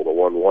couple, the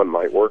 1-1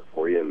 might work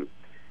for you, and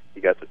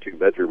you got the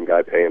 2-bedroom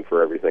guy paying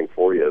for everything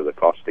for you, the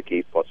cost to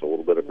keep plus a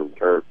little bit of a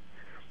return. If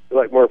you'd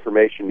like more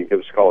information, you give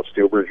us a call at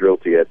Steelbridge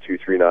Realty at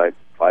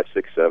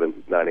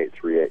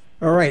 239-567-9838.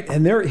 All right,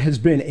 and there has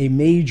been a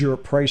major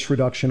price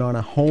reduction on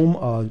a home,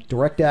 a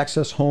direct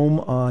access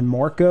home on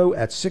Marco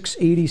at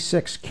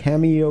 686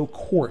 Cameo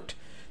Court.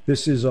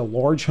 This is a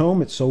large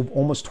home. It's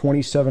almost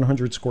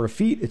 2,700 square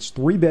feet. It's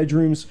 3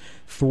 bedrooms,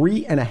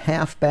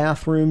 3.5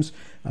 bathrooms,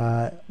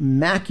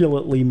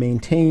 immaculately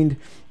maintained.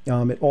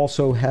 It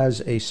also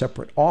has a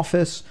separate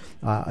office,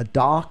 a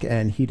dock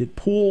and heated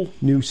pool,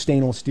 new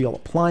stainless steel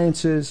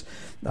appliances,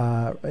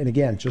 and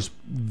again, just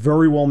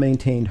very well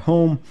maintained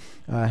home.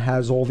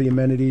 Has all the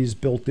amenities,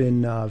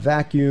 built-in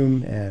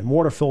vacuum and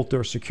water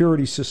filter,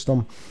 security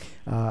system.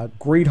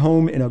 Great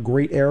home in a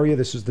great area.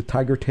 This is the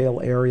Tiger Tail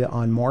area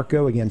on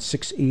Marco. Again,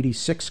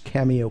 686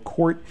 Cameo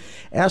Court.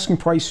 Asking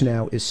price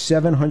now is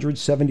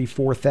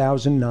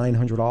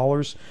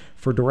 $774,900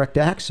 for direct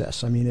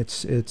access. I mean,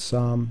 it's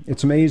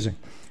amazing.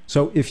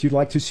 So if you'd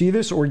like to see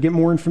this or get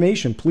more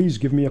information, please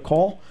give me a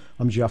call.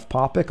 I'm Jeff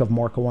Popick of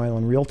Marco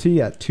Island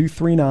Realty at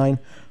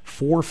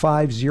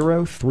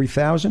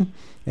 239-450-3000.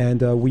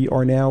 And we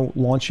are now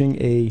launching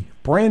a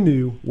brand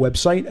new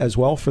website as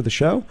well for the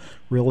show,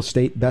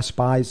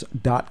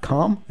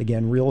 realestatebestbuys.com.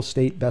 Again,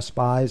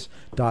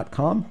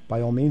 realestatebestbuys.com.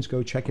 By all means,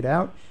 go check it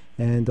out.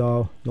 And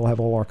you'll have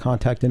all our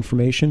contact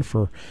information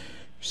for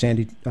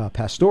Sandy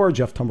Pastor,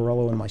 Jeff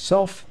Tamburello, and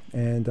myself,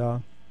 and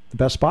the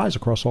Best Buys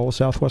across all of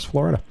Southwest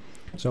Florida.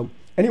 So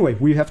anyway,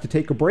 we have to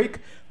take a break.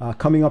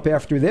 Coming up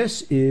after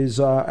this is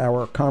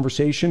our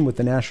conversation with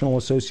the National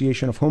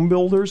Association of Home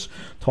Builders,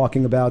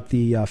 talking about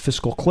the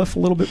fiscal cliff a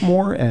little bit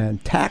more,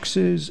 and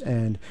taxes,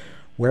 and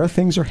where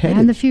things are headed.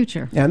 And the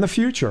future. And the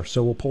future.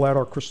 So we'll pull out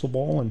our crystal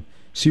ball and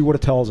see what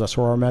it tells us,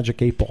 or our magic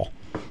 8 ball.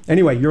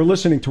 Anyway, you're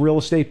listening to Real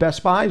Estate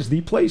Best Buys,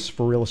 the place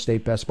for Real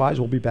Estate Best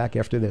Buys. We'll be back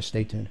after this.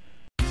 Stay tuned.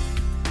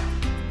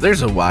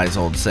 There's a wise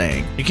old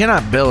saying, you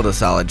cannot build a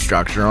solid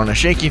structure on a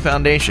shaky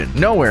foundation.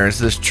 Nowhere is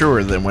this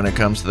truer than when it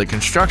comes to the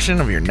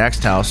construction of your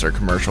next house or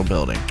commercial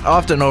building.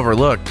 Often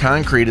overlooked,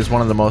 concrete is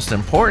one of the most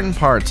important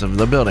parts of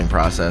the building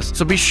process,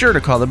 so be sure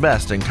to call the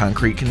best in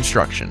concrete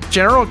construction.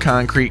 General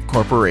Concrete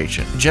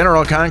Corporation.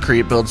 General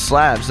Concrete builds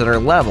slabs that are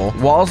level,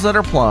 walls that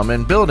are plumb,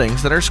 and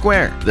buildings that are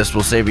square. This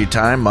will save you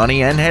time,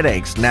 money, and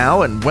headaches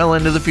now and well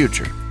into the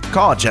future.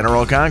 Call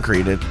General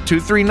Concrete at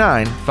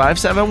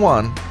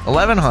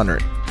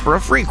 239-571-1100. for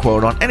a free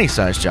quote on any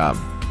size job.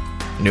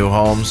 New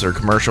homes or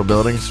commercial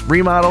buildings,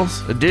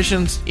 remodels,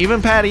 additions,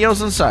 even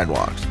patios and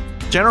sidewalks.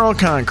 General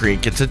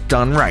Concrete gets it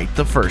done right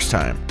the first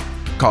time.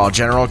 Call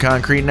General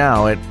Concrete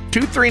now at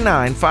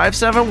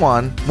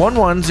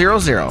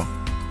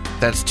 239-571-1100.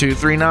 That's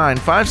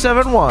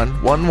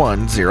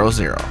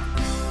 239-571-1100.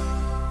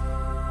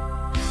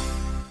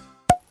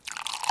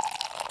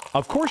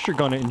 Of course, you're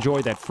going to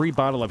enjoy that free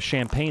bottle of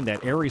champagne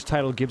that Aries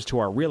Title gives to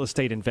our real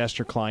estate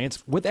investor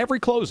clients with every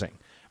closing.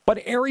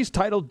 But Aries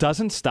Title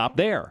doesn't stop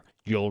there.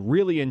 You'll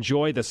really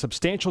enjoy the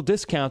substantial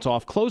discounts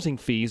off closing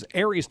fees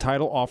Aries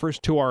Title offers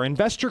to our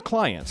investor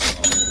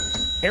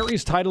clients.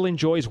 Aries Title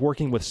enjoys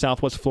working with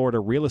Southwest Florida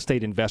real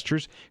estate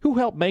investors who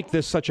help make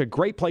this such a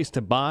great place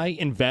to buy,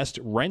 invest,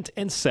 rent,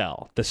 and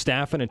sell. The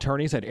staff and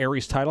attorneys at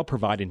Aries Title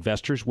provide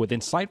investors with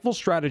insightful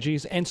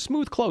strategies and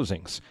smooth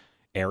closings.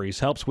 Aries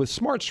helps with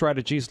smart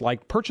strategies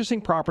like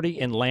purchasing property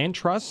in land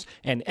trusts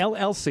and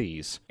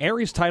LLCs.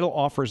 Aries Title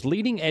offers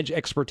leading-edge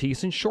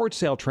expertise in short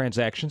sale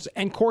transactions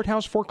and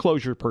courthouse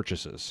foreclosure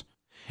purchases.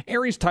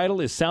 Aries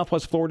Title is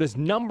Southwest Florida's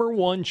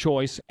 #1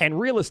 choice and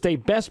Real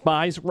Estate Best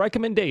Buy's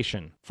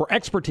recommendation for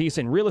expertise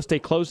in real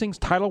estate closings,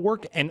 title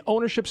work, and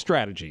ownership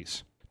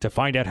strategies. To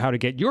find out how to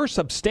get your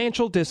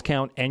substantial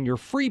discount and your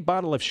free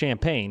bottle of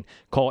champagne,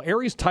 call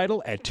Aries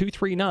Title at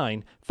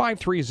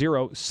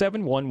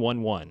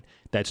 239-530-7111.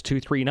 That's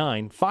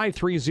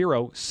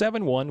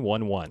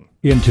 239-530-7111.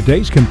 In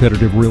today's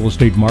competitive real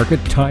estate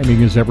market, timing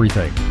is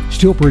everything.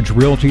 Steelbridge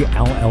Realty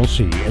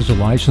LLC is a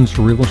licensed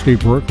real estate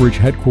brokerage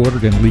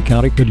headquartered in Lee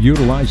County that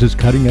utilizes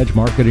cutting-edge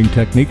marketing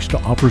techniques to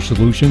offer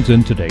solutions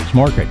in today's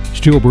market.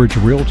 Steelbridge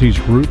Realty's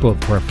group of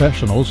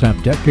professionals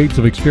have decades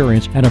of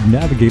experience and have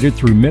navigated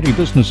through many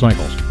business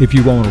cycles. If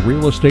you own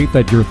real estate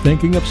that you're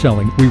thinking of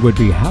selling, we would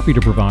be happy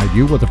to provide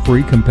you with a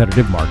free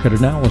competitive market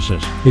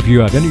analysis. If you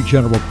have any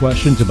general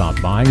questions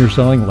about buying or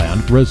selling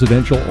land,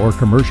 residential or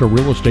commercial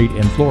real estate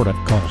in Florida,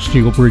 call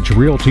Steelbridge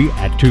Realty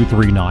at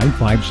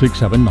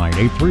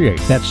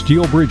 239-567-9838. That's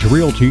Steelbridge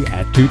Realty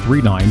at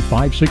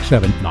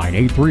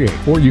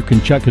 239-567-9838. Or you can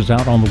check us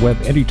out on the web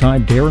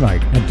anytime, day or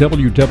night at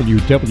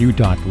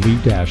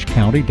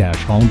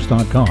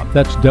www.lee-county-homes.com.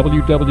 That's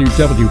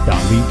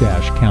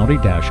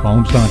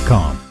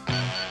www.lee-county-homes.com.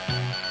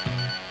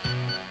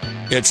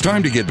 It's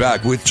time to get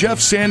back with Jeff,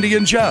 Sandy,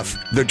 and Jeff,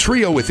 the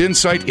trio with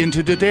insight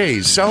into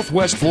today's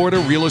Southwest Florida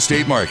real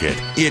estate market.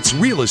 It's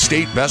Real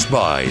Estate Best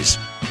Buys.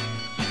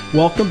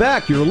 Welcome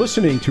back. You're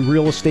listening to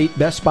Real Estate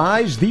Best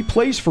Buys, the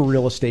place for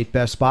real estate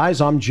Best Buys.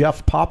 I'm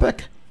Jeff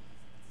Popick.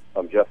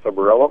 I'm Jeff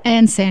Tamburello.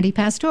 And Sandy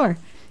Pastor.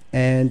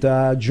 And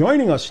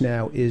joining us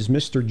now is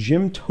Mr.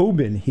 Jim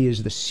Tobin. He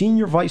is the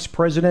Senior Vice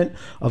President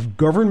of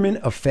Government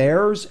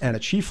Affairs and a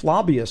Chief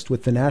Lobbyist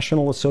with the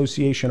National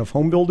Association of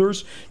Home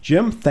Builders.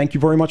 Jim, thank you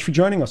very much for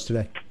joining us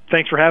today.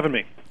 Thanks for having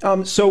me.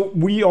 So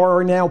we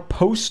are now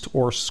post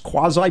or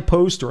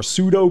quasi-post or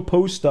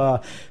pseudo-post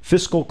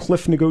fiscal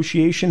cliff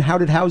negotiation. How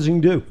did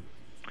housing do?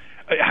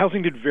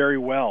 Housing did very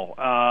well.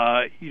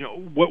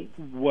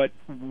 What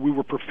we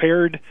were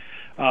prepared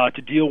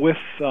to deal with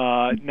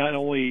not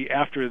only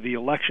after the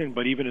election,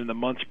 but even in the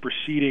months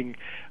preceding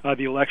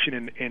the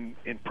election in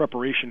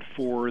preparation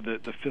for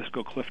the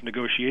fiscal cliff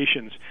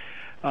negotiations.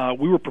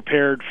 We were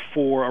prepared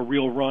for a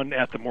real run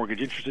at the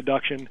mortgage interest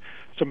deduction,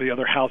 some of the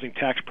other housing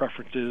tax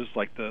preferences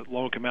like the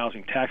low-income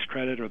housing tax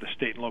credit or the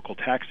state and local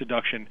tax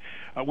deduction.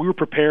 We were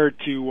prepared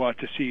to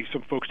see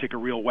some folks take a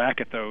real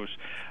whack at those,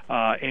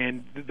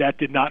 and that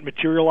did not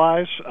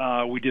materialize.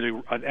 We did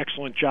an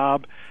excellent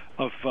job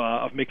of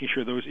making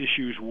sure those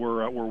issues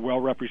were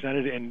well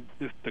represented, and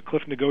the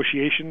cliff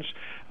negotiations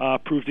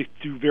proved to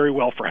do very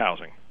well for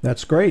housing.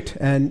 That's great.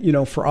 And,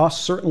 for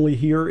us, certainly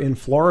here in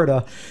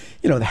Florida,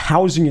 the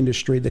housing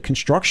industry, the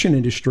construction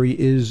industry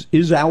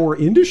is our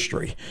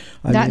industry.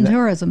 And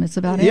tourism, it's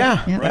about it.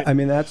 Yeah. Right. I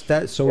mean, that's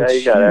so yeah, it's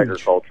you got huge.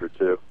 agriculture,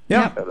 too.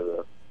 Yeah. Kind of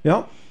the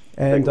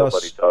and thing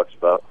nobody talks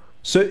about.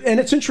 So, and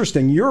it's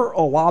interesting, you're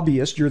a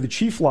lobbyist, you're the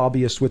chief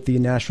lobbyist with the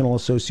National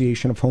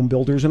Association of Home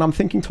Builders, and I'm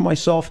thinking to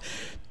myself,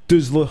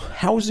 does the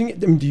housing,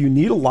 do you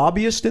need a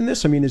lobbyist in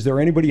this? I mean, is there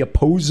anybody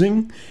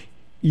opposing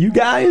you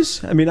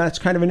guys? I mean, that's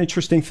kind of an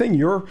interesting thing.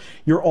 You're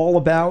all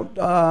about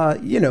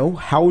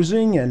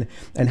housing and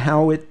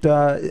how it's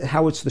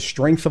the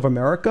strength of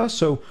America.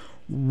 So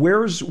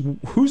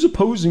who's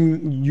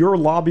opposing your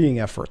lobbying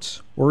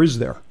efforts, or is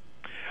there?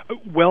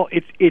 Well,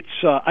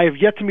 I have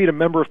yet to meet a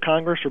member of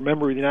Congress or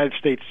member of the United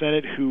States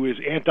Senate who is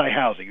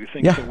anti-housing, who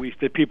thinks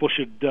that people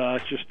should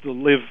just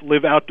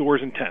live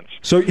outdoors in tents.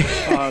 So,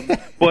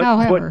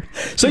 however,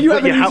 so you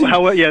have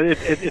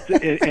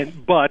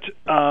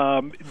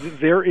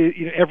there is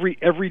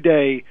every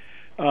day.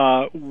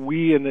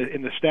 We in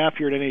the staff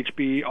here at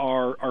NHB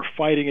are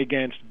fighting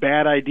against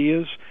bad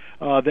ideas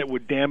that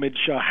would damage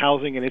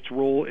housing and its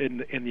role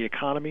in the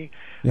economy,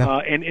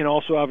 and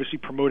also obviously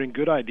promoting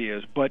good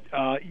ideas. But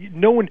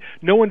no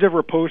one's ever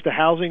opposed to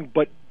housing,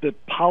 but the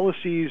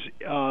policies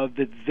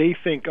that they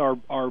think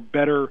are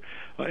better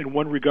in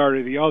one regard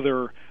or the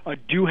other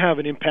do have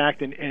an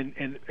impact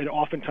and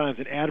oftentimes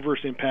an adverse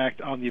impact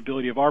on the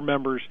ability of our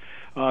members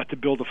to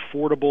build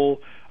affordable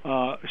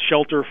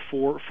shelter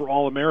for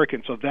all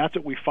Americans. So that's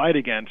what we fight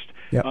against.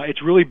 Yep.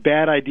 It's really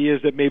bad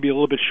ideas that may be a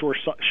little bit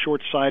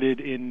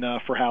short-sighted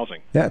for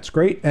housing. Yeah, it's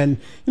great. And,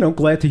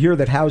 glad to hear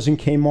that housing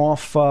came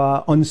off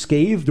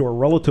unscathed or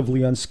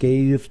relatively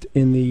unscathed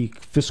in the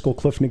fiscal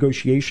cliff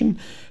negotiation.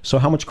 So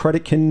how much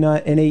credit can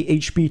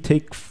NAHB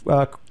take?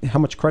 How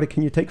much credit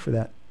can you take for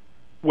that?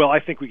 Well,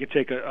 I think we could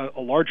take a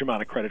large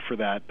amount of credit for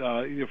that.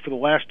 For the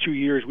last 2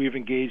 years, we've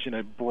engaged in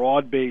a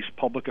broad-based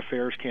public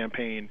affairs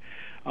campaign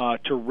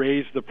to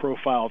raise the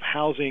profile of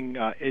housing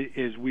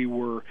as we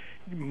were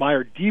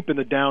mired deep in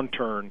the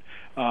downturn.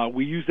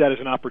 We used that as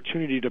an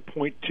opportunity to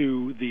point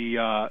to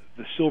the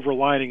silver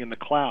lining in the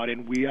cloud,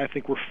 and I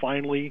think we're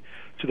finally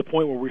to the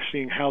point where we're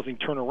seeing housing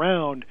turn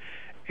around.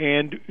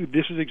 And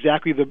this is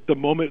exactly the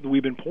moment that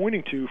we've been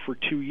pointing to for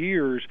 2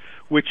 years,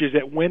 which is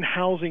that when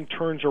housing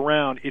turns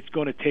around, it's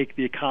going to take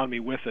the economy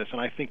with us. And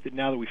I think that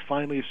now that we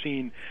finally have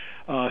seen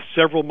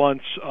several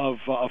months of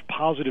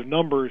positive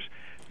numbers,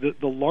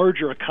 the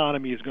larger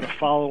economy is going to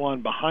follow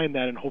on behind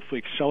that and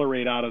hopefully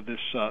accelerate out of this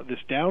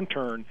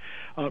downturn.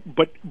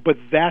 But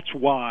that's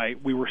why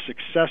we were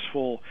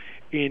successful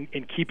in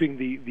keeping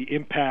the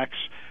impacts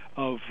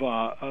of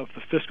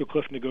the fiscal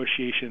cliff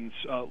negotiations,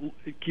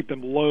 keep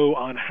them low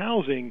on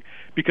housing,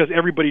 because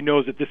everybody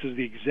knows that this is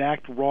the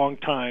exact wrong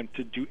time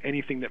to do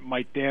anything that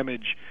might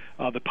damage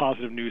the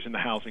positive news in the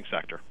housing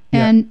sector.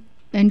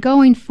 And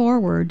going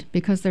forward,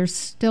 because there's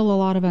still a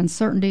lot of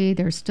uncertainty,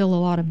 there's still a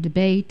lot of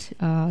debate,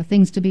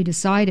 things to be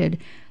decided,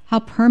 how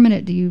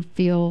permanent do you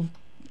feel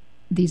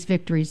these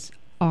victories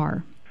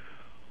are?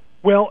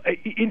 Well,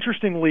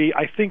 interestingly,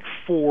 I think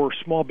for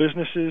small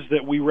businesses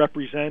that we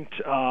represent,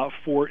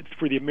 for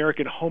the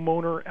American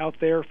homeowner out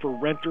there, for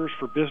renters,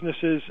 for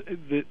businesses,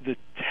 the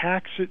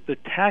tax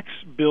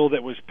bill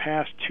that was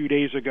passed 2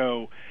 days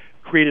ago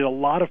created a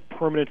lot of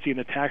permanency in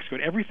the tax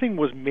code. Everything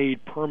was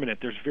made permanent.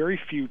 There's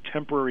very few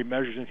temporary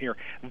measures in here.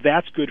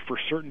 That's good for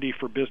certainty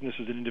for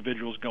businesses and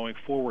individuals going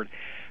forward.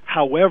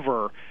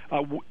 However,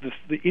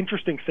 the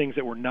interesting things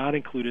that were not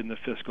included in the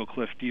fiscal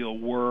cliff deal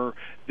were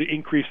the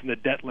increase in the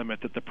debt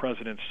limit that the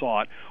president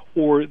sought,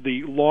 or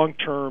the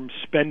long-term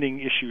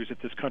spending issues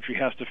that this country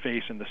has to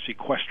face, and the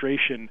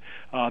sequestration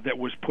that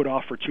was put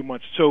off for 2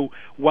 months. So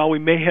while we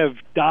may have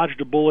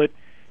dodged a bullet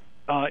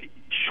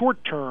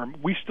short term,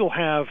 we still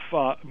have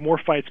more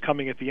fights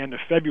coming at the end of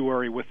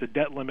February with the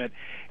debt limit,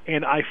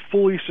 and I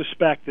fully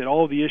suspect that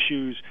all of the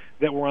issues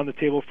that were on the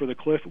table for the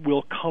cliff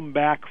will come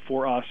back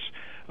for us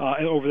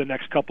over the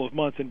next couple of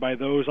months. And by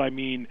those, I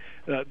mean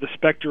the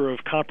specter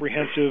of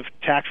comprehensive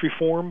tax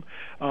reform,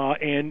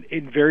 and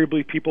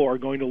invariably people are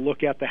going to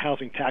look at the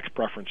housing tax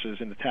preferences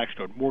in the tax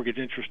code, mortgage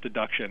interest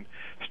deduction,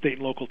 state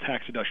and local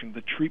tax deduction,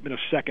 the treatment of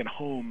second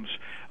homes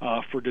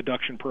for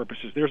deduction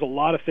purposes. There's a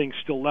lot of things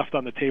still left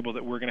on the table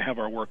that we're going to have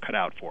our work cut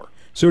out for.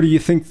 So do you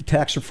think the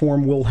tax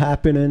reform will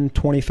happen in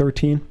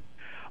 2013?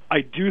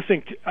 I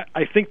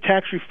think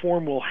tax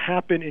reform will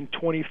happen in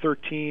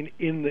 2013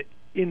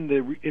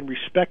 in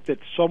respect that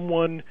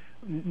someone,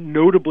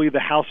 notably the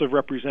House of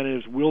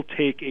Representatives, will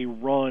take a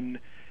run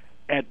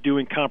at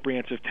doing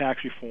comprehensive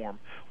tax reform.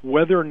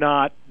 Whether or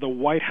not the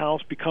White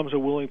House becomes a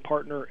willing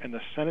partner and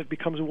the Senate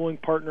becomes a willing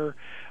partner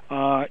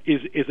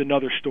is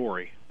another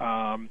story.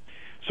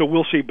 So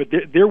we'll see. But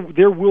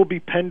there will be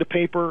pen to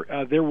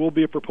paper. There will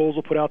be a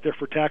proposal put out there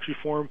for tax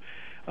reform,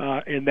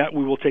 and that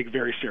we will take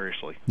very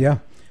seriously. Yeah.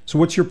 So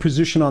what's your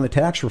position on the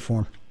tax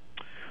reform?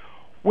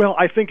 Well,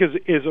 I think as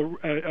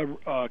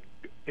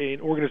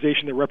an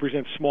organization that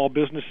represents small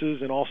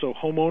businesses and also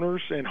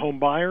homeowners and home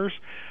buyers,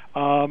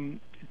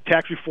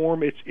 tax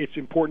reform, it's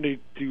important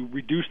to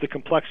reduce the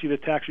complexity of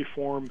the tax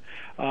reform,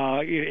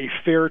 a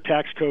fair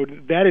tax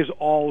code. That is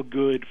all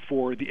good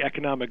for the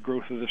economic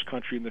growth of this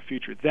country in the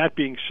future. That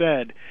being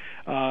said,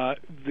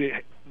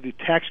 the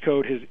tax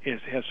code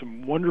has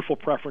some wonderful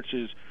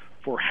preferences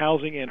for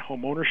housing and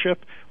home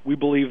ownership. We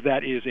believe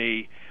that is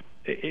a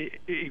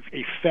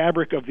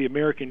fabric of the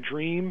American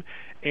dream,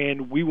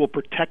 and we will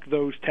protect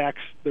those tax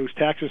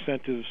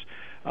incentives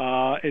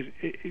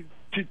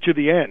to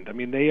the end. I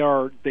mean, they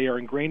are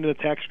ingrained in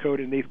the tax code,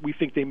 and we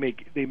think they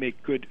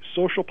make good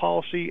social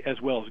policy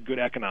as well as good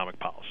economic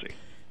policy.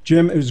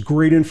 Jim, it was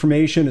great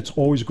information. It's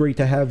always great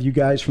to have you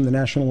guys from the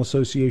National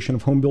Association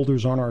of Home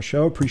Builders on our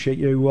show. Appreciate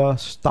you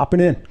stopping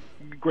in.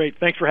 Great.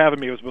 Thanks for having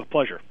me. It was a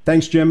pleasure.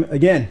 Thanks, Jim.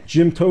 Again,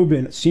 Jim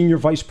Tobin, Senior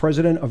Vice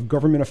President of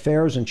Government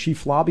Affairs and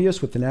Chief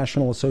Lobbyist with the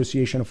National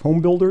Association of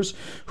Home Builders,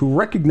 who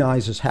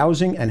recognizes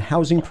housing and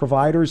housing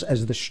providers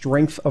as the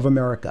strength of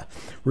America.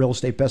 Real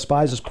Estate Best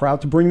Buys is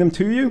proud to bring them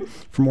to you.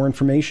 For more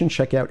information,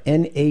 check out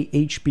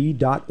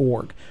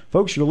nahb.org.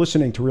 Folks, you're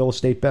listening to Real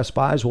Estate Best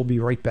Buys. We'll be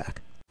right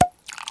back.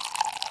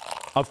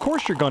 Of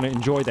course, you're going to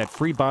enjoy that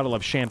free bottle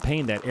of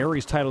champagne that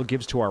Aries Title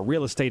gives to our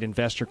real estate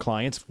investor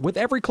clients with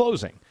every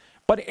closing.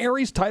 But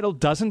Aries Title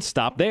doesn't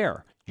stop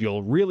there.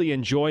 You'll really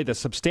enjoy the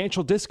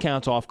substantial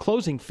discounts off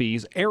closing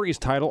fees Aries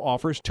Title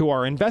offers to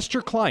our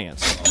investor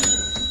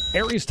clients.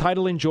 Aries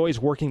Title enjoys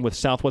working with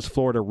Southwest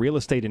Florida real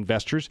estate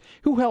investors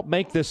who help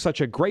make this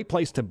such a great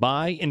place to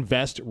buy,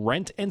 invest,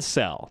 rent, and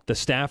sell. The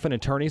staff and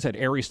attorneys at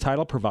Aries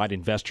Title provide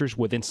investors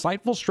with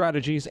insightful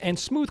strategies and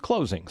smooth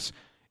closings.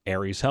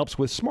 Aries helps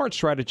with smart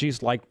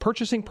strategies like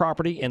purchasing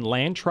property in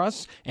land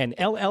trusts and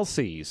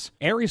LLCs.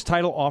 Aries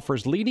Title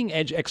offers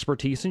leading-edge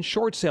expertise in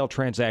short sale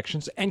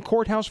transactions and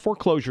courthouse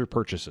foreclosure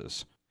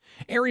purchases.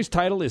 Aries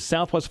Title is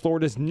Southwest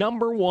Florida's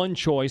 #1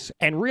 choice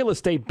and Real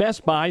Estate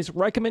Best Buy's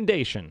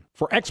recommendation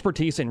for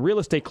expertise in real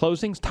estate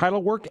closings,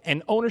 title work,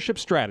 and ownership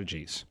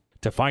strategies.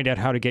 To find out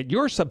how to get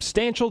your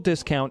substantial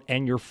discount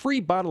and your free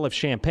bottle of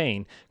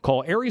champagne,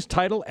 call Aries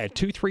Title at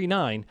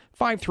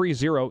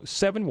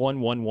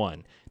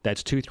 239-530-7111.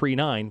 That's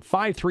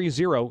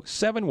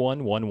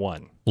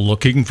 239-530-7111.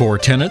 Looking for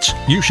tenants?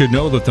 You should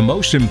know that the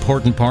most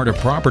important part of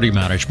property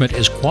management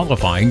is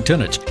qualifying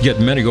tenants, yet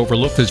many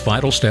overlook this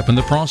vital step in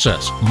the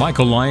process.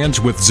 Michael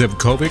Lyons with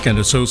Zivkovic and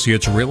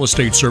Associates Real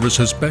Estate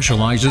Services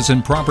specializes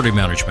in property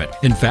management.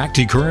 In fact,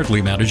 he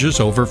currently manages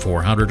over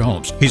 400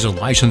 homes. He's a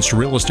licensed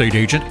real estate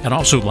agent and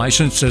also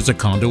licensed as a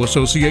condo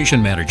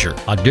association manager.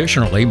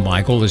 Additionally,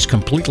 Michael is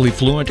completely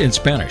fluent in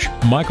Spanish.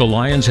 Michael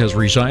Lyons has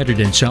resided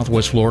in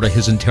Southwest Florida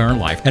his entire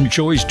life and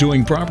enjoys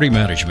doing property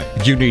management.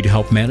 If you need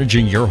help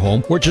managing your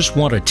home or just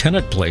want a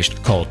tenant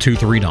placed, call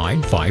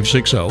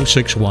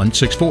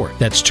 239-560-6164.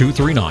 That's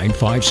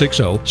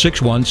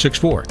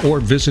 239-560-6164. Or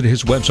visit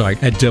his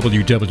website at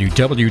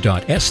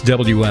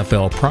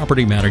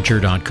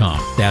www.swflpropertymanager.com.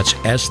 That's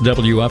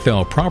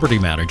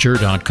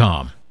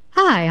swflpropertymanager.com.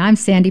 Hi, I'm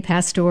Sandy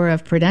Pastor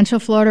of Prudential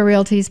Florida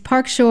Realty's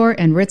Park Shore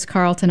and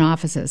Ritz-Carlton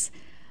offices.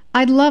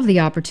 I'd love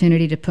the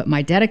opportunity to put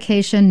my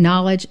dedication,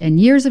 knowledge, and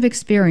years of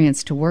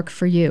experience to work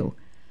for you.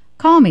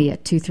 Call me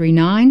at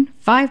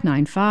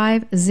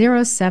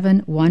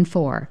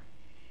 239-595-0714.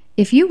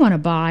 If you want to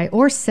buy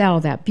or sell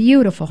that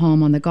beautiful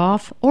home on the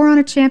Gulf or on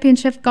a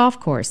championship golf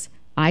course,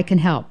 I can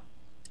help.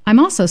 I'm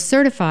also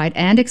certified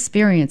and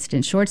experienced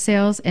in short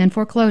sales and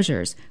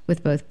foreclosures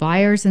with both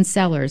buyers and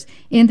sellers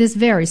in this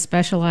very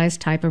specialized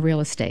type of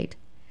real estate.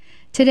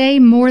 Today,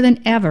 more than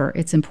ever,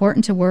 it's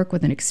important to work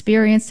with an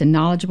experienced and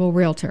knowledgeable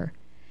realtor.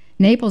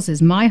 Naples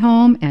is my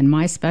home and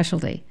my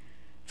specialty.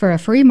 For a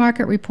free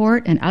market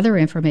report and other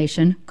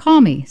information,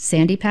 call me,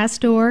 Sandy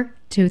Pastor,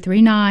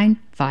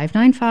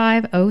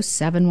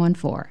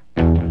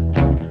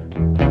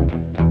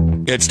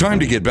 239-595-0714. It's time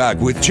to get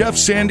back with Jeff,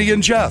 Sandy,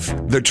 and Jeff,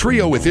 the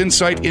trio with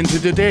insight into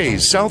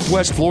today's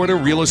Southwest Florida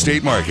real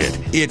estate market.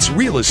 It's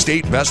Real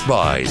Estate Best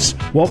Buys.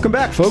 Welcome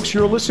back, folks.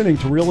 You're listening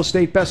to Real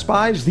Estate Best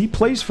Buys, the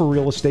place for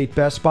real estate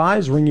best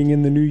buys, ringing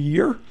in the new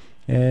year.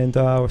 And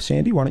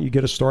Sandy, why don't you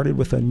get us started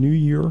with a New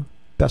Year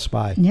Best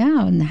Buy?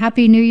 Yeah, and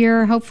Happy New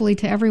Year, hopefully,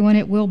 to everyone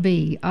it will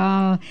be.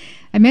 I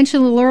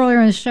mentioned a little earlier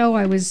in the show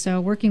I was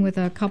working with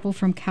a couple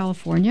from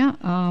California.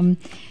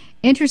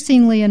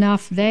 Interestingly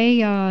enough,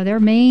 their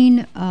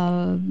main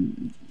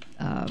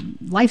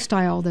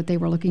lifestyle that they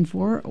were looking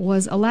for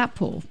was a lap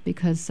pool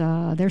because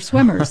they're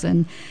swimmers,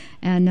 and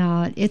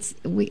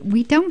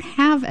we don't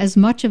have as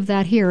much of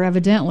that here,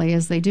 evidently,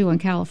 as they do in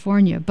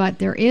California. But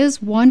there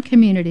is one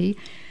community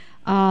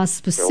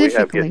specifically. We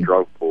have get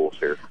drunk pools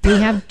here. We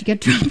have to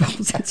get drunk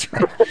pools. That's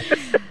right.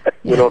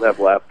 We don't have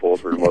lap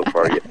pools for the most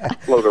part. You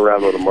float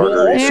around with a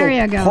margarita. There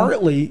you go.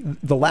 Partly,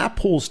 the lap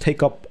pools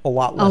take up a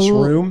lot less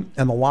room,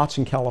 and the lots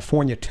in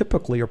California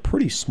typically are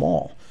pretty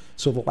small.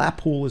 So the lap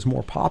pool is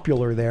more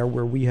popular there,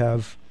 where we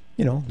have,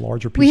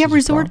 larger pieces. We have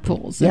resort of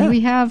property. pools, and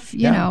we have,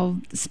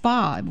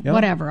 spa,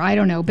 whatever. I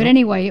don't know. But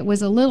anyway, it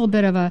was a little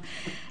bit of a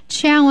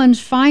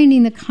challenge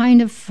finding the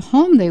kind of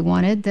home they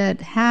wanted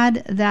that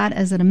had that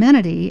as an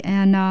amenity.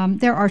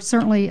 And there are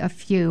certainly a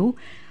few.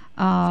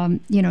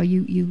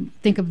 You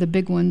think of the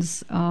big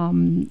ones,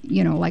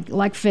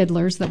 like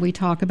Fiddlers that we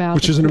talk about.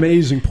 Which is an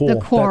amazing pool. The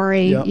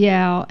Quarry,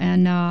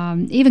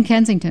 and even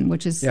Kensington,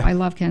 which is, I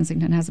love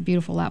Kensington, has a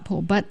beautiful lap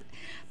pool. But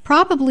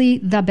probably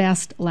the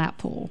best lap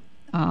pool,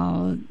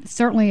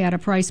 certainly at a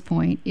price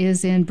point,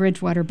 is in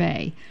Bridgewater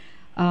Bay,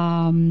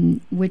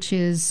 which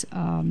is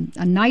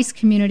a nice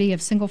community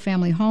of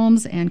single-family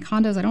homes and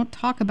condos. I don't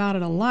talk about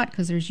it a lot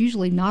because there's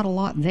usually not a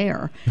lot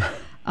there.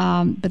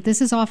 But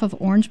this is off of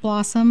Orange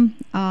Blossom.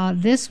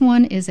 This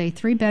one is a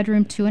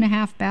 3-bedroom,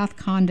 2.5-bath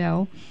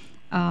condo,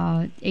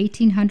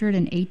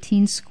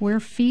 1,818 square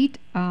feet.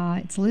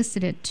 It's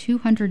listed at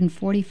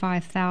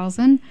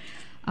 $245,000.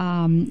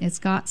 It's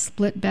got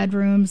split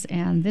bedrooms,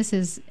 and this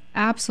is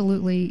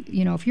absolutely,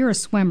 if you're a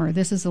swimmer,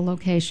 this is a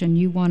location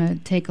you want to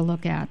take a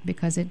look at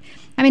because it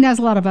has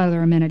a lot of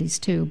other amenities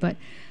too, but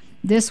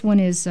this one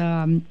is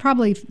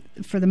probably,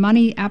 for the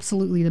money,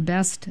 absolutely the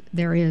best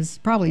there is,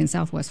 probably in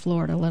Southwest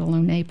Florida, let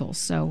alone Naples.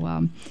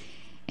 So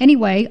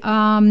anyway,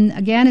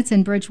 again, it's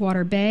in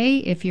Bridgewater Bay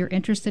if you're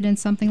interested in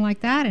something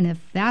like that. And if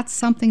that's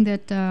something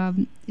that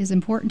is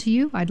important to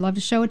you, I'd love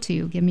to show it to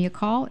you. Give me a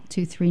call at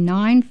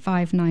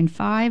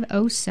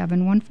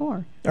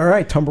 239-595-0714. All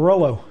right,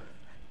 Tombarello.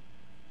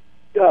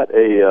 Got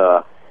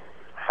a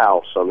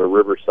house on the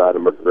riverside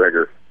of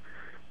McGregor.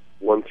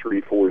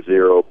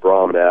 1340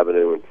 Brahman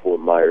Avenue in Fort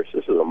Myers.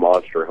 This is a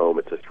monster home.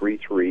 It's a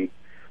 3-3,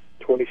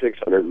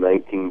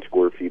 2,619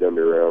 square feet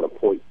underground, a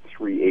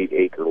 0.38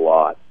 acre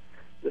lot.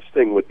 This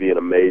thing would be an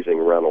amazing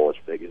rental as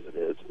big as it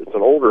is. It's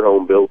an older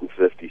home built in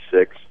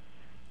 '56.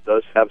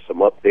 Does have some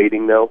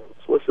updating though.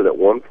 It's listed at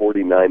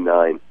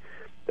 $149,900.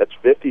 That's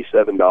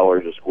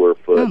 $57 a square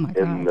foot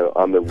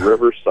on the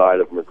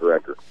riverside of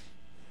McGregor.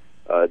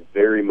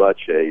 Very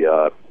much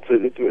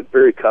it's a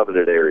very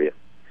coveted area.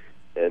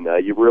 And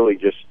you really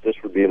this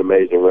would be an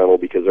amazing rental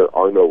because there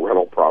are no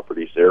rental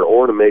properties there,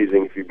 or an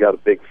amazing, if you've got a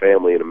big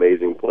family, an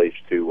amazing place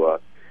to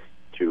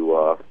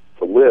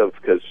live,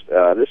 because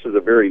this is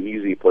a very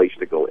easy place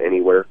to go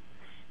anywhere.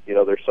 You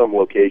know, there's some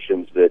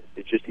locations that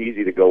it's just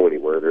easy to go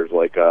anywhere. There's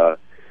like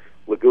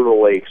Laguna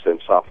Lakes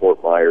and South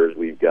Fort Myers.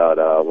 We've got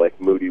like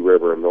Moody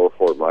River and North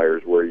Fort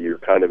Myers, where you're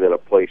kind of in a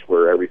place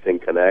where everything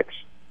connects.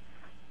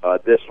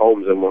 This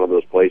home's in one of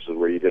those places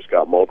where you just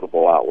got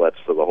multiple outlets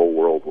to the whole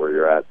world where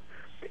you're at.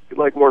 If you'd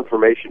like more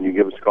information, you can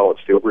give us a call at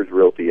Steelbridge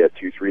Realty at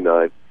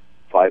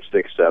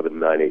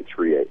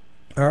 239-567-9838.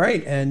 All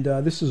right, and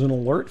this is an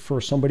alert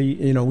for somebody.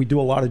 You know, we do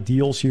a lot of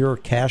deals here,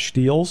 cash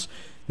deals.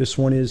 This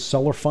one is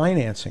seller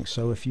financing.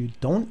 So if you're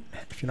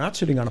not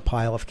sitting on a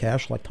pile of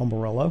cash like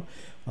Tumbarello,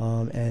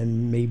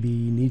 and maybe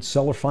need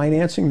seller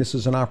financing, this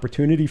is an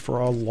opportunity for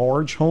a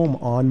large home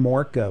on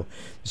Marco.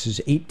 This is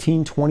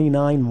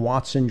 1829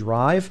 Watson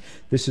Drive.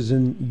 This is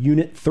in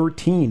Unit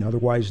 13,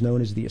 otherwise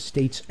known as the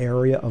Estates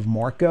area of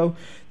Marco.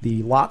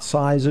 The lot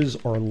sizes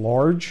are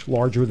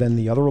larger than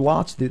the other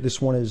lots.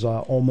 This one is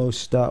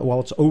almost,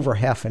 it's over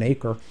half an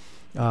acre.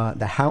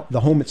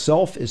 The home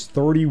itself is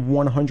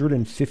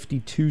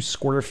 3,152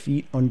 square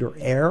feet under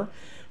air,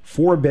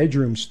 4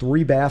 bedrooms,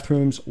 3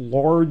 bathrooms,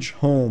 large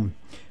home.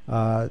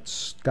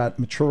 It's got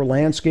mature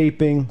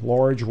landscaping,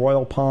 large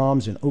royal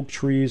palms and oak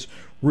trees.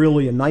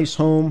 Really a nice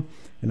home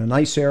in a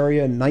nice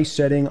area, nice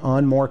setting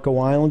on Marco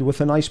Island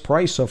with a nice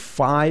price of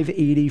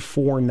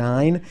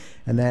 $584,900,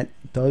 and that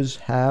does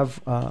have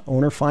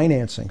owner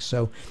financing.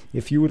 So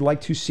if you would like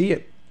to see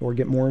it or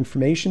get more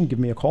information, give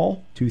me a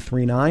call,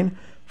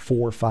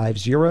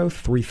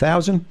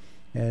 239-450-3000.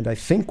 And I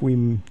think we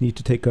need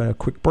to take a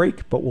quick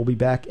break, but we'll be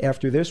back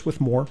after this with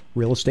more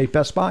Real Estate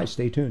Best Buy.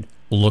 Stay tuned.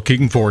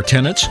 Looking for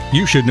tenants?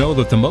 You should know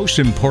that the most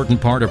important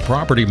part of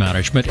property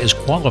management is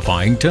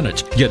qualifying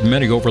tenants, yet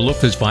many overlook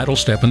this vital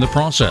step in the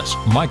process.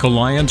 Michael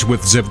Lyons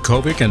with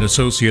Zivkovic and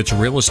Associates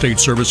Real Estate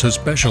Services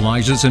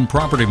specializes in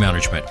property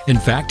management. In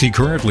fact, he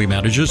currently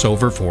manages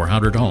over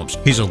 400 homes.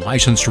 He's a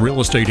licensed real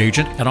estate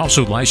agent and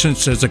also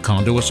licensed as a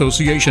condo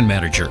association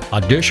manager.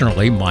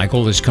 Additionally,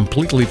 Michael is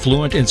completely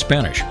fluent in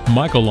Spanish.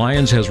 Michael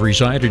Lyons has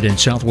resided in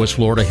Southwest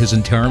Florida his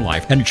entire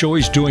life and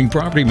enjoys doing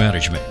property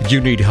management. If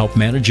you need help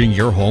managing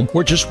your home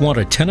or just want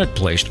a tenant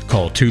placed,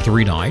 call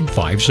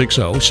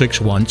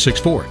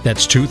 239-560-6164.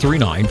 That's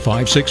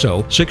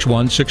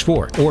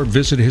 239-560-6164. Or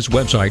visit his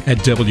website at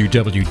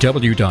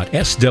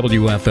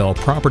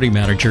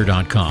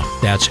www.swflpropertymanager.com.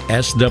 That's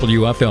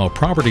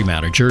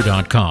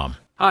swflpropertymanager.com.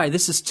 Hi,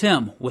 this is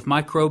Tim with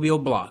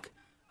Microbial Block,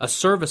 a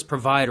service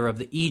provider of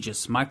the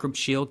Aegis Microbe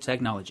Shield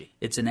technology.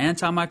 It's an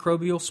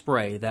antimicrobial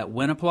spray that,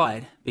 when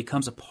applied,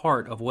 becomes a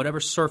part of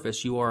whatever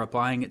surface you are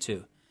applying it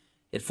to.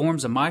 It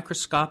forms a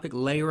microscopic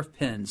layer of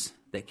pins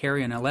that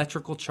carry an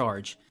electrical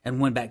charge, and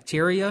when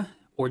bacteria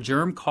or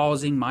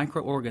germ-causing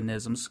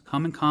microorganisms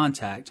come in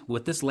contact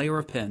with this layer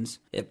of pins,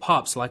 it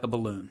pops like a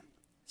balloon.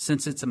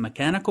 Since it's a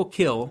mechanical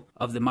kill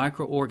of the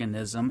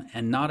microorganism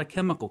and not a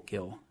chemical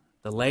kill,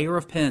 the layer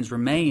of pins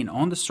remain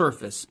on the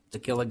surface to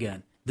kill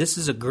again. This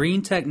is a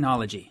green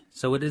technology,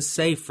 so it is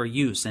safe for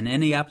use in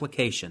any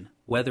application,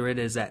 whether it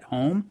is at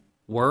home,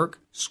 work,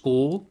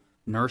 school,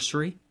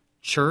 nursery,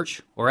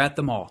 church, or at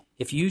the mall.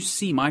 If you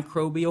see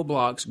Microbial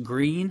Block's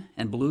green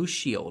and blue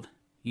shield,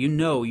 you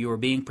know you are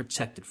being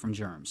protected from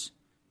germs.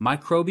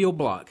 Microbial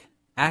Block,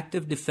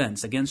 active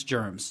defense against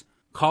germs.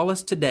 Call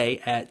us today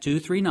at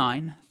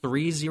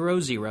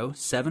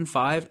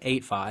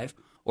 239-300-7585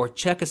 or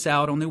check us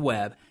out on the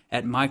web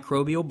at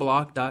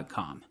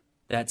microbialblock.com.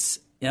 That's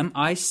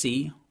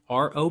MICROBIAL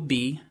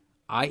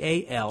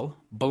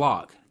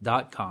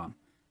block.com.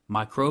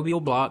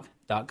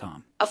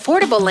 microbialblock.com.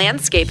 Affordable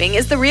Landscaping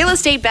is the real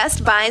estate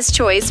Best Buy's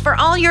choice for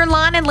all your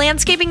lawn and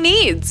landscaping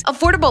needs.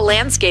 Affordable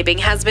Landscaping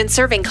has been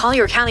serving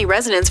Collier County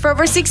residents for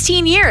over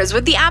 16 years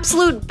with the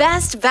absolute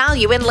best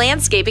value in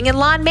landscaping and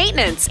lawn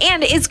maintenance,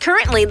 and is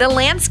currently the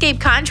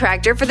landscape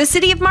contractor for the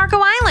city of Marco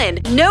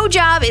Island. No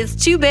job is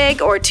too big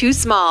or too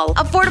small.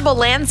 Affordable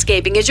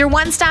Landscaping is your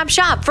one-stop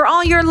shop for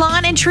all your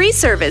lawn and tree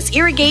service,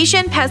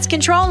 irrigation, pest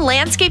control,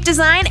 landscape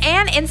design,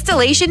 and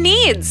installation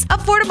needs.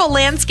 Affordable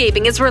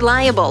Landscaping is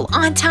reliable,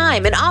 on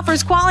time, and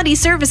offers quality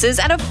services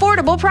at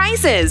affordable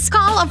prices.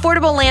 Call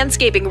Affordable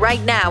Landscaping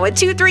right now at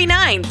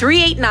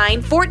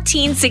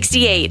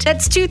 239-389-1468.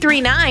 That's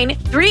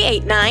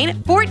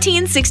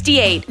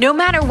 239-389-1468. No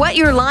matter what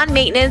your lawn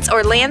maintenance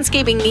or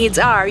landscaping needs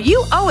are,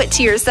 you owe it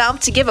to yourself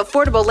to give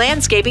Affordable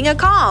Landscaping a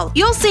call.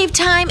 You'll save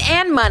time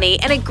and money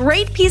and a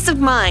great peace of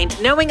mind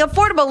knowing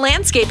Affordable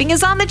Landscaping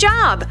is on the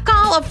job.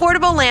 Call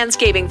Affordable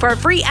Landscaping for a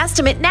free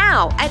estimate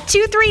now at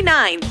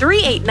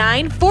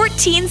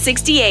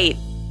 239-389-1468.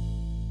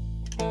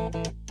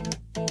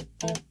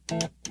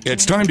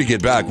 It's time to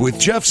get back with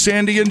Jeff,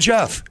 Sandy, and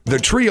Jeff, the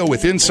trio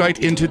with insight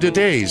into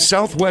today's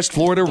Southwest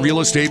Florida real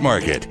estate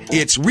market.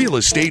 It's Real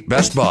Estate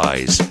Best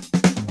Buys.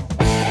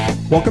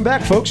 Welcome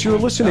back, folks. You're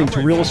listening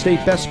to Real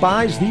Estate Best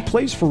Buys, the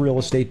place for real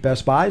estate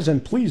best buys.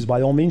 And please,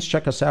 by all means,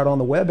 check us out on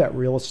the web at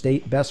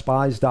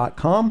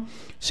realestatebestbuys.com.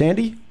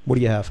 Sandy, what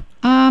do you have?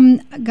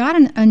 Got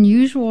an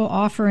unusual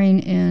offering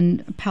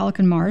in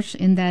Pelican Marsh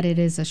in that it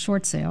is a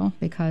short sale,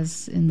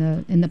 because in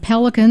the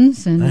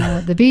Pelicans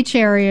and the beach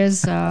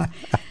areas,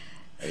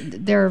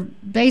 there are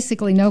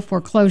basically no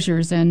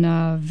foreclosures, and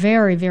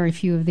very, very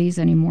few of these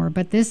anymore.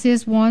 But this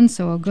is one,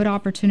 so a good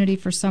opportunity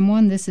for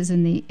someone. This is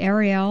in the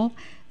Ariel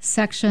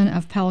section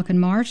of Pelican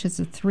Marsh. It's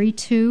a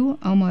 3-2,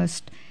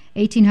 almost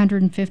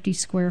 1,850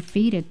 square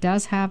feet. It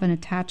does have an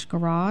attached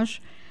garage.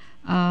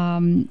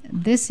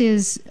 This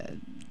is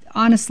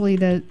honestly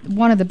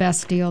one of the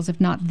best deals, if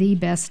not the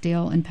best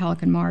deal in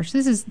Pelican Marsh.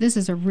 This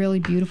is a really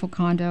beautiful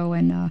condo,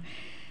 and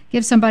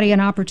give somebody an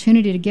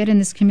opportunity to get in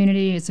this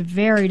community. It's a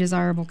very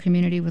desirable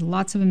community with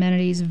lots of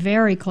amenities,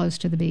 very close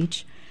to the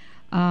beach.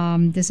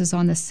 This is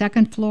on the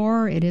second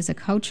floor. It is a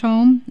coach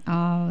home,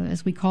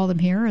 as we call them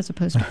here, as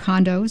opposed to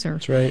condos or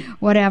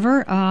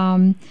whatever.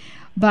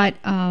 But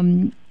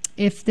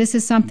if this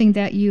is something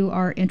that you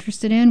are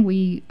interested in,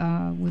 we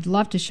would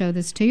love to show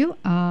this to you.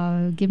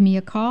 Give me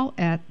a call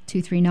at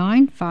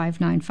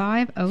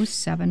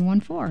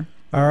 239-595-0714.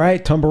 All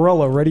right,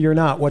 Tumbarella, ready or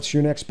not, what's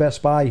your next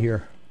Best Buy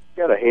here?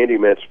 Got a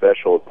handyman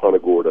special in Punta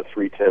Gorda,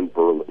 310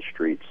 Berlin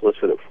Street. It's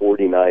listed at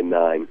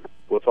 $49,900.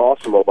 What's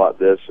awesome about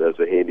this as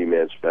a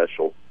handyman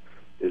special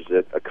is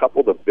that a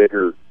couple of the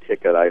bigger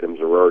ticket items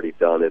are already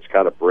done. It's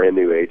got a brand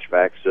new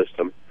HVAC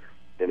system,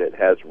 and it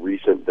has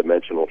recent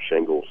dimensional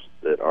shingles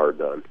that are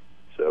done.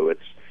 So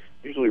it's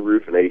usually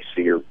roof and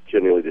AC are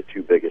generally the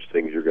two biggest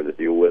things you're going to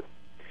deal with.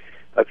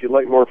 If you'd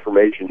like more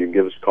information, you can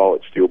give us a call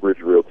at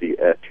Steelbridge Realty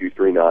at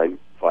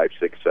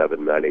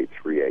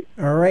 239-567-9838.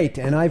 All right,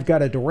 and I've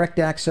got a direct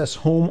access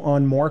home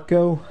on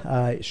Marco,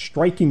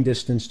 striking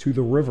distance to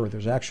the river.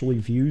 There's actually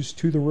views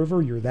to the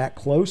river. You're that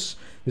close.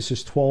 This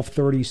is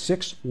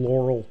 1236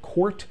 Laurel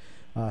Court,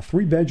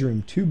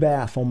 3-bedroom,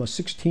 2-bath, almost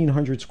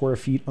 1,600 square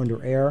feet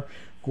under air.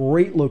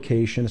 Great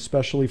location,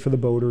 especially for the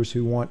boaters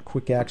who want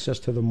quick access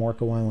to the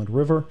Marco Island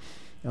River.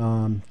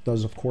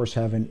 Does, of course,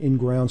 have an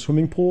in-ground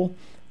swimming pool,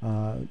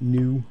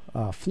 new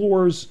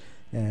floors,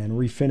 and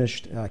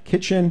refinished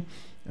kitchen,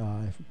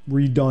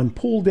 redone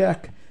pool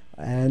deck,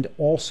 and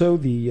also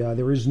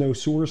there is no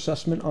sewer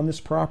assessment on this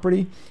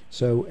property.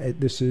 So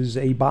this is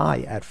a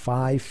buy at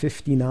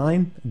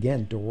 $559.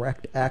 Again,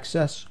 direct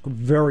access,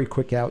 very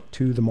quick out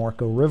to the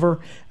Marco River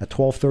at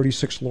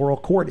 1236 Laurel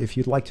Court. If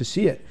you'd like to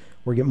see it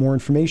or get more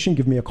information,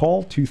 give me a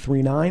call,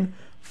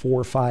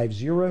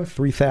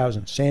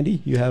 239-450-3000.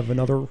 Sandy, you have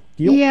another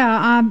deal?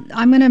 Yeah,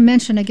 I'm going to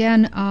mention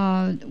again,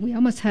 we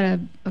almost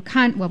had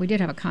we did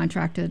have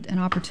an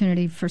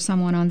opportunity for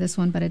someone on this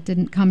one, but it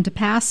didn't come to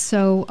pass.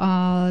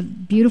 So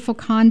beautiful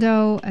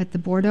condo at the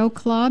Bordeaux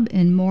Club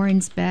in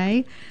Morings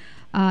Bay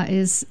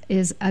is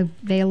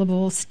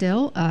available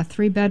still.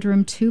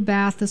 3-bedroom,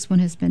 2-bath. This one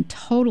has been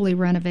totally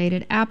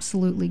renovated,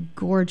 absolutely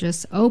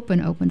gorgeous,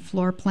 open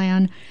floor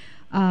plan.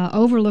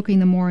 Overlooking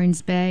the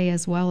Morings Bay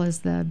as well as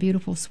the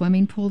beautiful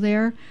swimming pool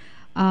there.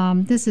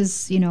 This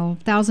is,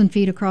 1,000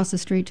 feet across the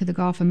street to the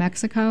Gulf of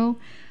Mexico.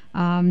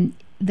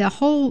 The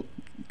whole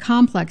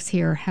complex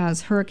here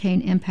has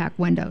hurricane impact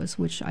windows,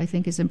 which I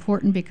think is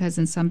important because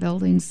in some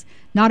buildings,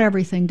 not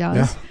everything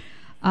does.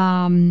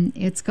 Yeah.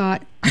 It's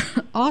got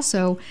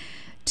also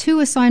 2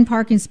 assigned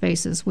parking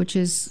spaces, which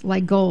is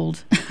like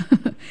gold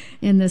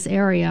in this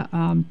area.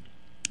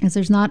 As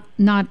there's not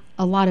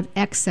a lot of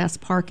excess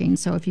parking.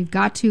 So if you've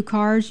got 2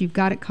 cars, you've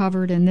got it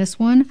covered in this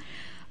one.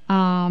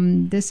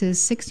 This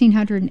is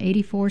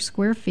 1,684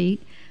 square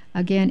feet.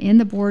 Again, in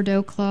the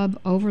Bordeaux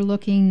Club,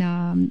 overlooking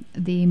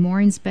the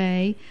Morings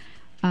Bay.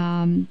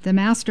 The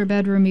master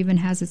bedroom even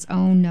has its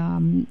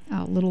own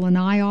little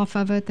lanai off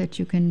of it that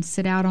you can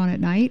sit out on at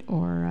night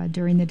or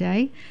during the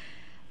day.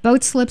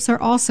 Boat slips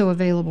are also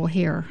available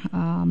here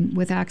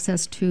with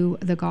access to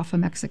the Gulf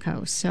of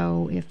Mexico.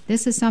 So if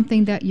this is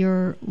something that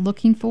you're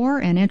looking for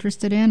and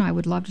interested in, I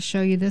would love to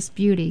show you this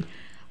beauty.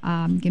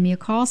 Give me a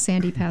call,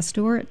 Sandy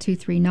Pasteur, at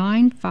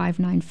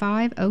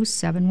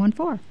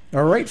 239-595-0714.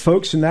 All right,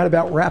 folks, and that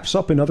about wraps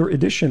up another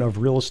edition of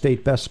Real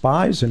Estate Best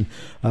Buys. And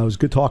it was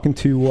good talking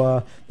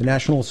to the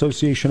National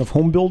Association of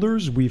Home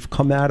Builders. We've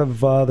come out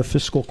of the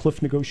fiscal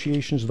cliff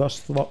negotiations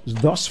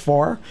thus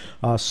far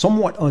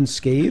somewhat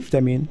unscathed. I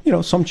mean,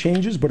 some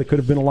changes, but it could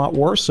have been a lot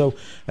worse. So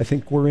I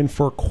think we're in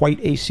for quite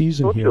a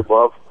season here. I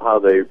love how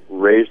they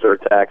raised our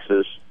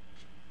taxes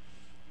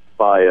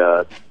by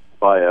a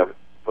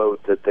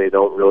vote that they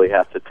don't really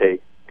have to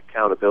take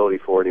accountability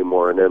for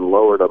anymore, and then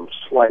lowered them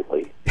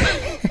slightly.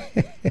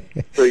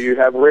 So you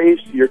have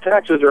raised your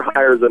taxes are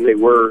higher than they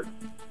were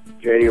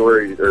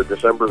January or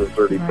December the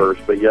 31st, right.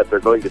 But yet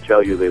they're going to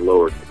tell you they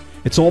lowered them.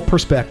 It's all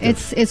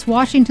perspective. It's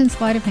Washington's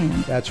sleight of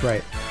hand. That's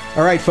right.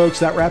 All right, folks,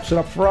 that wraps it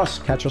up for us.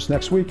 Catch us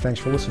next week. Thanks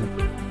for listening.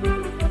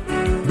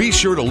 Be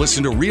sure to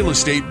listen to Real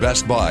Estate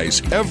Best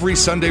Buys every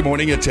Sunday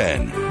morning at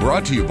 10.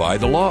 Brought to you by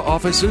the law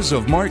offices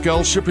of Mark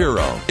L.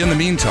 Shapiro. In the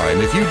meantime,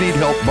 if you need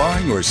help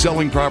buying or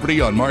selling property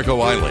on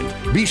Marco Island,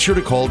 be sure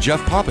to call Jeff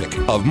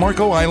Popick of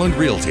Marco Island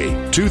Realty,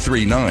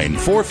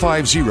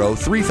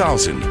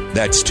 239-450-3000.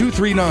 That's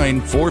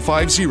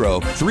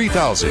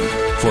 239-450-3000.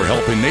 For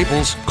help in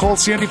Naples, call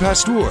Sandy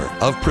Pasteur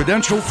of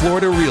Prudential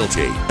Florida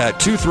Realty at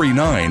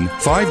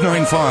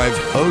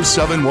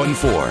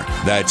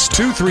 239-595-0714. That's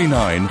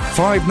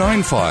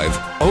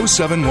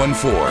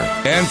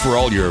 239-595-0714. And for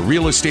all your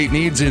real estate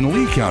needs in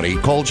Lee County,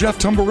 call Jeff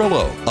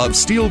Tumbarillo of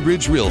Steel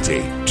Bridge Realty,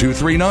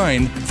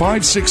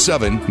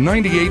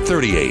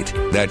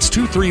 239-567-9838. That's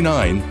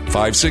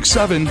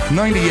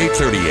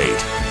 239-567-9838.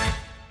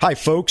 Hi,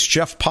 folks.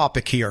 Jeff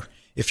Popick here.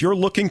 If you're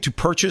looking to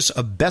purchase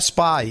a Best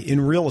Buy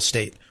in real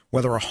estate,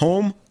 whether a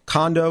home,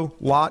 condo,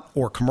 lot,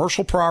 or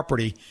commercial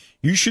property,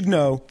 you should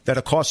know that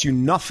it costs you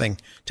nothing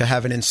to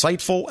have an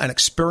insightful and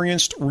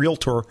experienced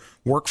realtor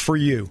work for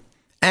you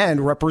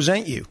and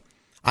represent you.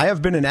 I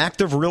have been an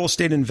active real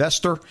estate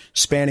investor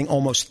spanning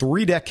almost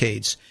 3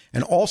 decades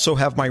and also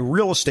have my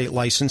real estate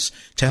license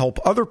to help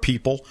other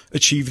people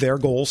achieve their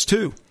goals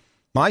too.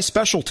 My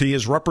specialty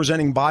is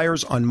representing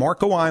buyers on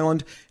Marco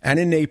Island and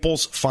in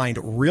Naples.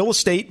 Find Real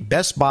Estate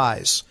Best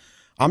Buys.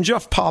 I'm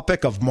Jeff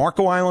Popick of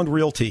Marco Island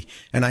Realty,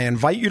 and I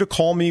invite you to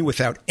call me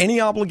without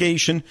any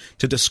obligation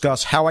to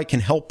discuss how I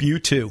can help you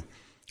too.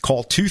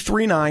 Call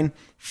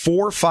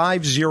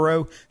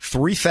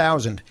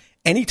 239-450-3000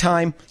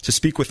 anytime to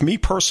speak with me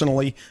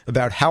personally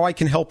about how I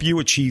can help you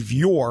achieve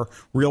your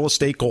real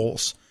estate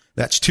goals.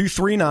 That's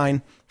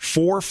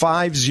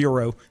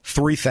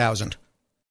 239-450-3000.